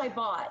 I wish I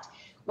bought.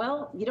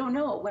 Well, you don't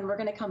know when we're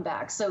going to come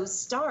back. So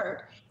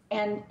start.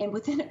 And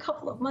within a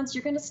couple of months,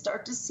 you're going to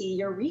start to see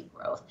your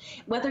regrowth.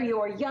 Whether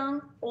you're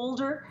young,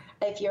 older,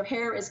 if your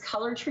hair is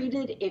color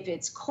treated, if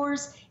it's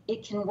coarse,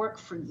 it can work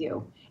for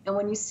you. And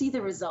when you see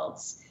the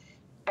results,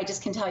 I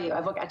just can tell you,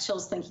 I've got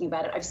chills thinking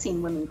about it. I've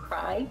seen women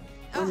cry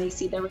when they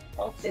see the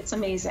results. It's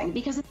amazing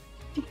because it's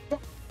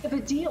a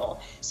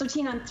deal. So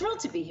Tina, I'm thrilled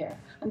to be here.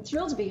 I'm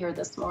thrilled to be here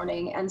this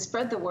morning and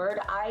spread the word.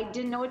 I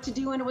didn't know what to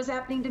do when it was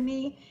happening to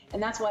me,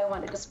 and that's why I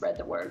wanted to spread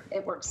the word.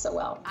 It works so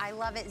well. I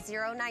love it.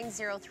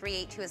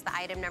 090382 is the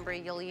item number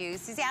you'll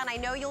use. Suzanne, I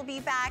know you'll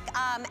be back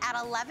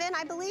at 11,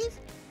 I believe?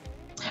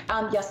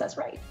 Yes, that's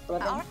right.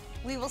 11. All right.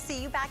 We will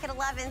see you back at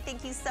 11.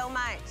 Thank you so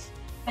much.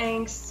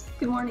 Thanks.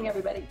 Good morning,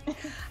 everybody.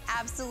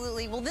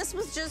 Absolutely. Well, this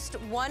was just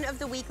one of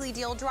the weekly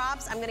deal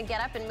drops. I'm going to get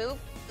up and move.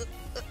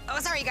 Oh,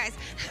 sorry, you guys.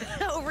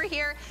 Over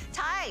here.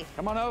 Ty.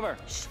 Come on over.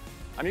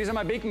 I'm using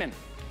my Beekman.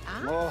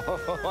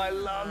 Oh, I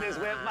love this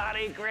whipped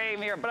body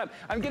cream here, but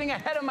I'm getting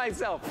ahead of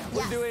myself.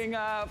 We're doing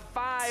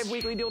 5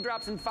 weekly deal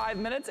drops in 5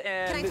 minutes,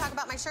 and can I talk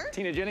about my shirt?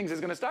 Tina Jennings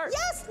is gonna start.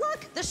 Yes,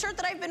 look, the shirt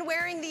that I've been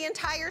wearing the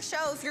entire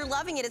show. If you're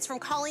loving it, it's from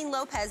Colleen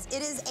Lopez.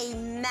 It is a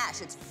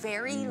mesh. It's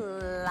very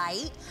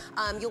light.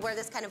 You'll wear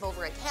this kind of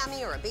over a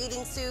cami or a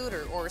bathing suit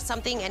or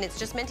something, and it's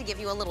just meant to give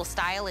you a little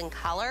style and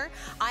color.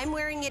 I'm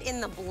wearing it in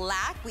the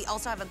black. We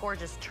also have a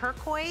gorgeous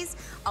turquoise,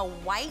 a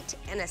white,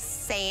 and a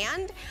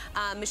sand.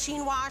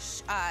 Machine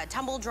wash,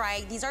 tumble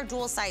dry. These are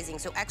dual sizing,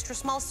 so extra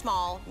small,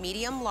 small,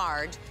 medium,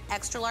 large,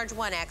 extra large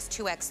 1X,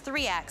 2X,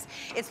 3X.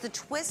 It's the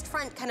twist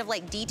front kind of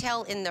like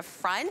detail in the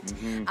front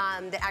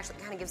that actually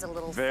kind of gives it a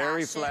little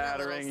very fashion,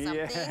 flattering, a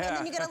little something. And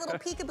then you get a little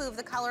peekaboo of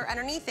the color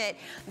underneath it.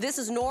 This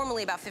is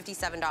normally about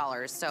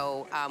 $57,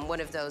 so one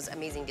of those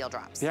amazing deal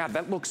drops. Yeah,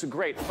 that looks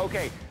great.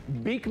 Okay,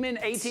 Beekman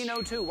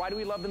 1802. Why do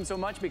we love them so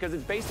much? Because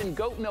it's based in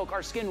goat milk.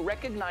 Our skin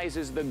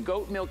recognizes the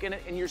goat milk in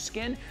it, and your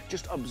skin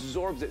just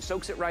absorbs it,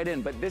 soaks it right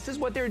in. But this is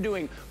what they're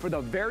doing for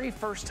the very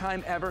first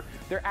time ever.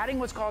 They're adding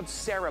what's called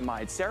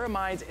ceramides.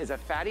 Ceramides is a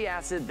fatty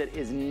acid that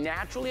is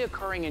naturally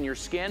occurring in your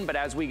skin, but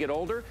as we get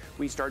older,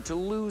 we start to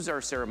lose our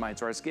ceramides.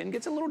 So our skin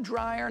gets a little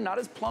drier, not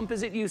as plump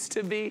as it used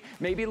to be,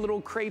 maybe a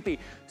little crepey.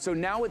 So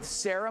now with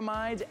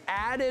ceramides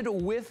added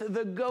with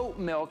the goat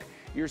milk,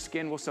 your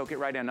skin will soak it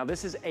right in. Now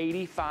this is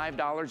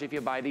 $85 if you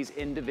buy these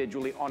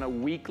individually on a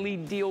weekly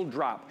deal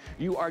drop.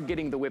 You are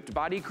getting the whipped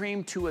body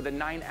cream, 2 of the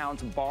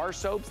 9-ounce bar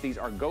soaps. These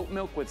are goat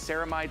milk with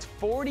ceramides,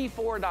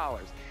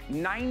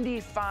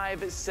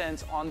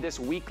 $44.95 on this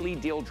weekly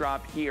deal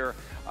drop here.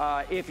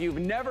 If you've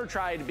never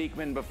tried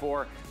Beekman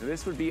before,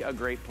 this would be a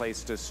great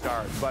place to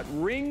start. But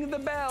ring the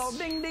bell,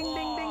 ding, ding,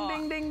 ding, ding,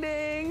 ding, ding,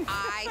 ding.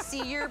 I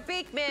see your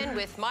Beekman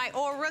with my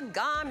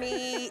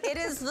origami. It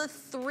is the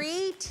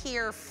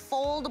 3-tier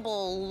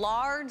foldable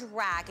large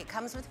rack. It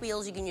comes with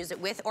wheels. You can use it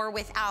with or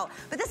without,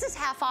 but this is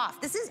half off.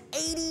 This is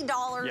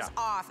 $80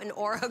 off an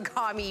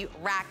origami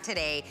rack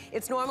today.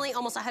 It's normally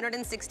almost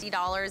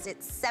 $160.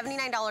 It's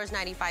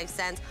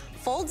 $79.95.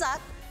 Folds up.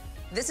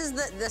 This is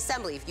the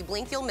assembly. If you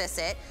blink, you'll miss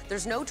it.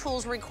 There's no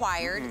tools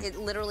required. It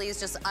literally is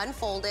just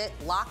unfold it,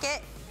 lock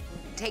it,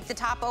 take the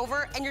top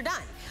over, and you're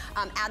done.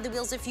 Add the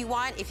wheels if you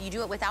want. If you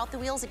do it without the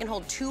wheels, it can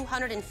hold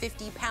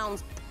 250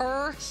 pounds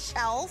per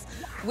shelf.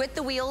 With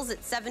the wheels,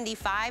 it's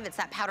 75. It's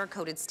that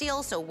powder-coated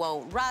steel, so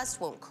won't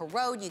rust, won't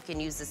corrode. You can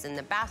use this in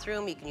the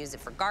bathroom. You can use it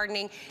for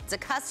gardening. It's a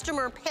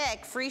customer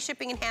pick, free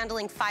shipping and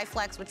handling, 5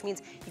 flex, which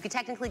means you could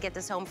technically get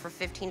this home for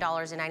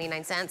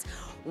 $15.99.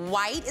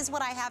 White is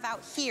what I have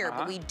out here,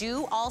 but we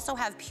do also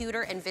have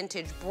pewter and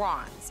vintage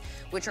bronze,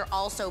 which are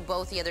also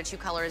both the other 2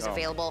 colors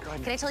available.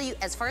 Can I tell you,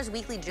 as far as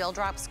weekly deal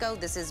drops go,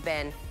 this has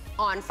been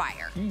on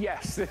fire.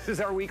 Yes, this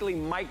is our weekly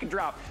mic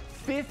drop.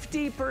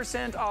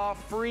 50%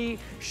 off, free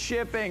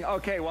shipping.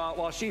 Okay,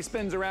 while she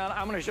spins around,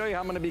 I'm gonna show you how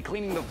I'm gonna be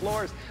cleaning the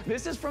floors.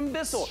 This is from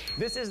Bissell.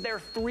 This is their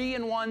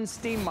 3-in-1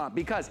 steam mop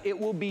because it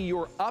will be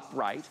your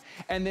upright,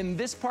 and then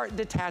this part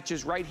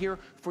detaches right here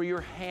for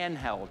your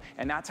handheld.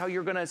 And that's how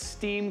you're gonna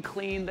steam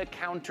clean the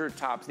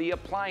countertops, the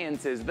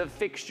appliances, the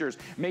fixtures,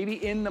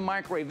 maybe in the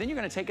microwave. Then you're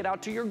gonna take it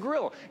out to your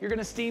grill. You're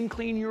gonna steam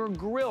clean your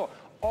grill.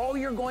 All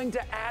you're going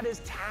to add is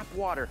tap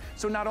water.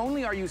 So not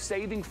only are you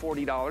saving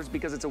 $40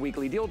 because it's a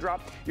weekly deal drop,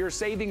 you're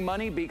saving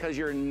money because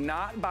you're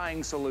not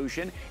buying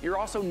solution. You're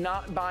also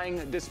not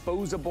buying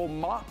disposable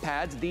mop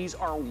pads. These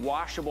are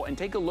washable. And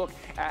take a look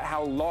at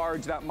how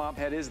large that mop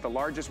head is, the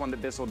largest one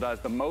that Bissell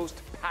does, the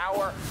most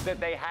power that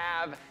they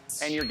have.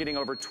 And you're getting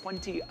over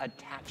 20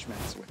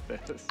 attachments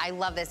with this. I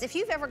love this. If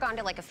you've ever gone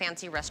to like a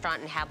fancy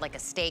restaurant and had like a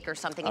steak or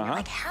something, and you're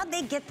like, how'd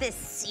they get this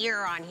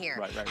sear on here?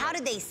 How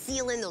did they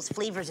seal in those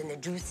flavors and the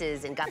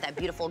juices and got that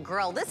beautiful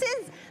grill? This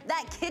is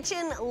that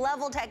kitchen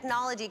level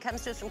technology. It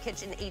comes to us from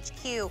Kitchen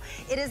HQ.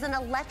 It is an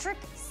electric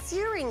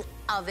searing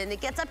oven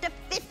that gets up to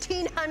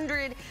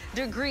 1,500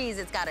 degrees.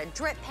 It's got a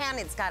drip pan.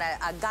 It's got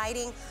a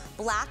guiding.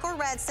 Black or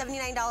red,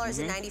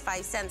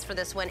 $79.95 for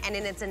this one. And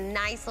then it's a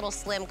nice little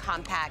slim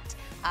compact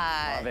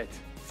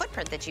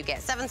footprint that you get.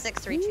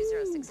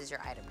 763-206 is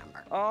your item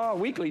number. Oh,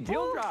 weekly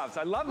deal drops.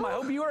 I love them. I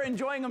hope you are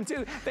enjoying them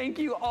too. Thank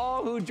you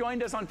all who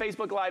joined us on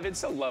Facebook Live. It's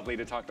so lovely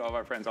to talk to all of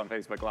our friends on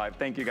Facebook Live.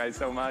 Thank you guys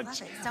so much. I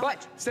love it so much.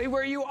 Stay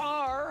where you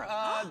are.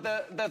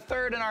 The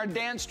third in our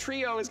dance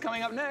trio is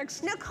coming up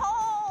next. Nicole.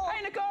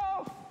 Hi,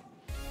 Nicole.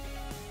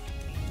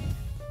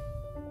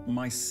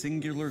 My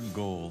singular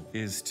goal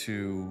is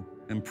to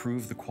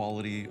improve the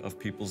quality of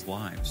people's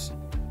lives.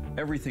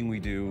 Everything we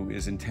do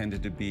is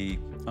intended to be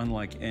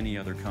unlike any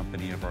other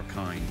company of our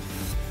kind.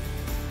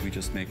 We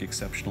just make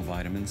exceptional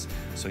vitamins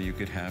so you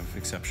could have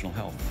exceptional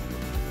health.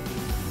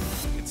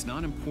 It's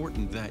not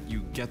important that you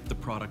get the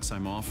products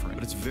I'm offering,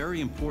 but it's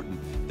very important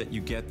that you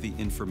get the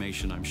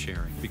information I'm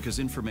sharing, because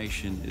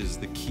information is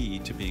the key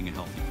to being a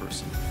healthy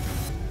person.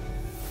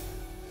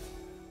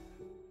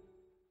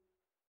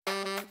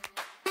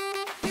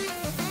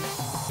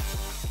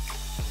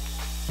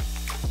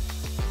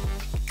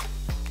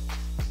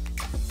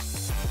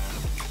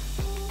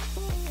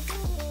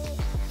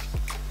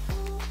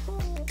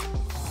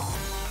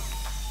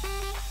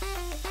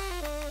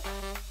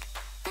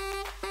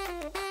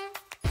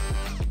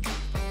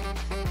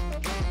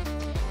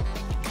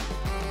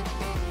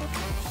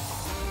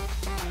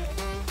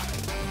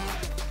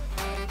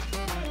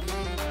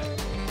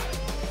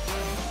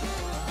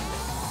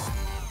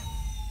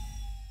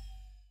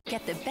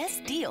 Get the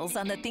best deals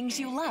on the things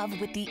you love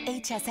with the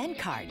HSN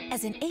card.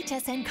 As an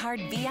HSN card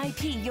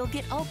VIP, you'll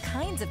get all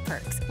kinds of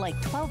perks, like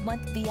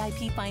 12-month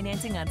VIP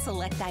financing on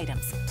select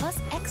items, plus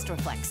extra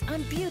flex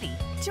on beauty,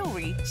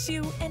 jewelry,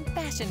 shoe, and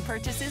fashion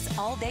purchases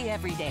all day,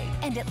 every day.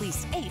 And at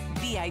least 8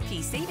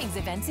 VIP savings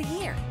events a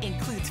year.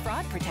 Includes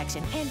fraud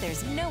protection, and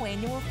there's no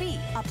annual fee.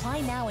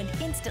 Apply now and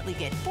instantly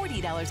get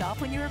 $40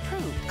 off when you're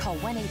approved. Call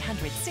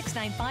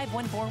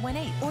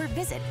 1-800-695-1418 or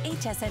visit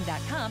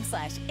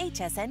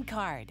hsn.com/HSN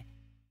card.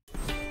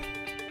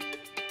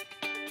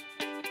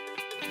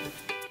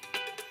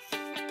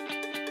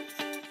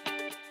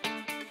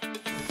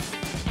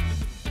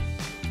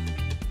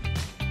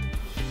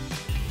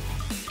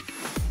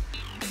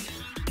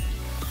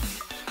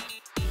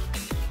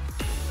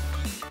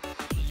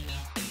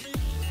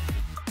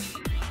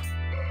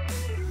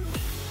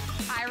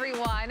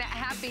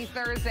 Happy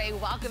Thursday.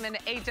 Welcome into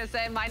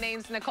HSN. My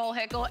name's Nicole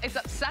Hickle. It's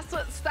Obsessed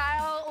with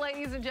Style,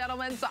 ladies and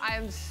gentlemen, so I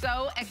am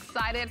so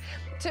excited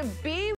to be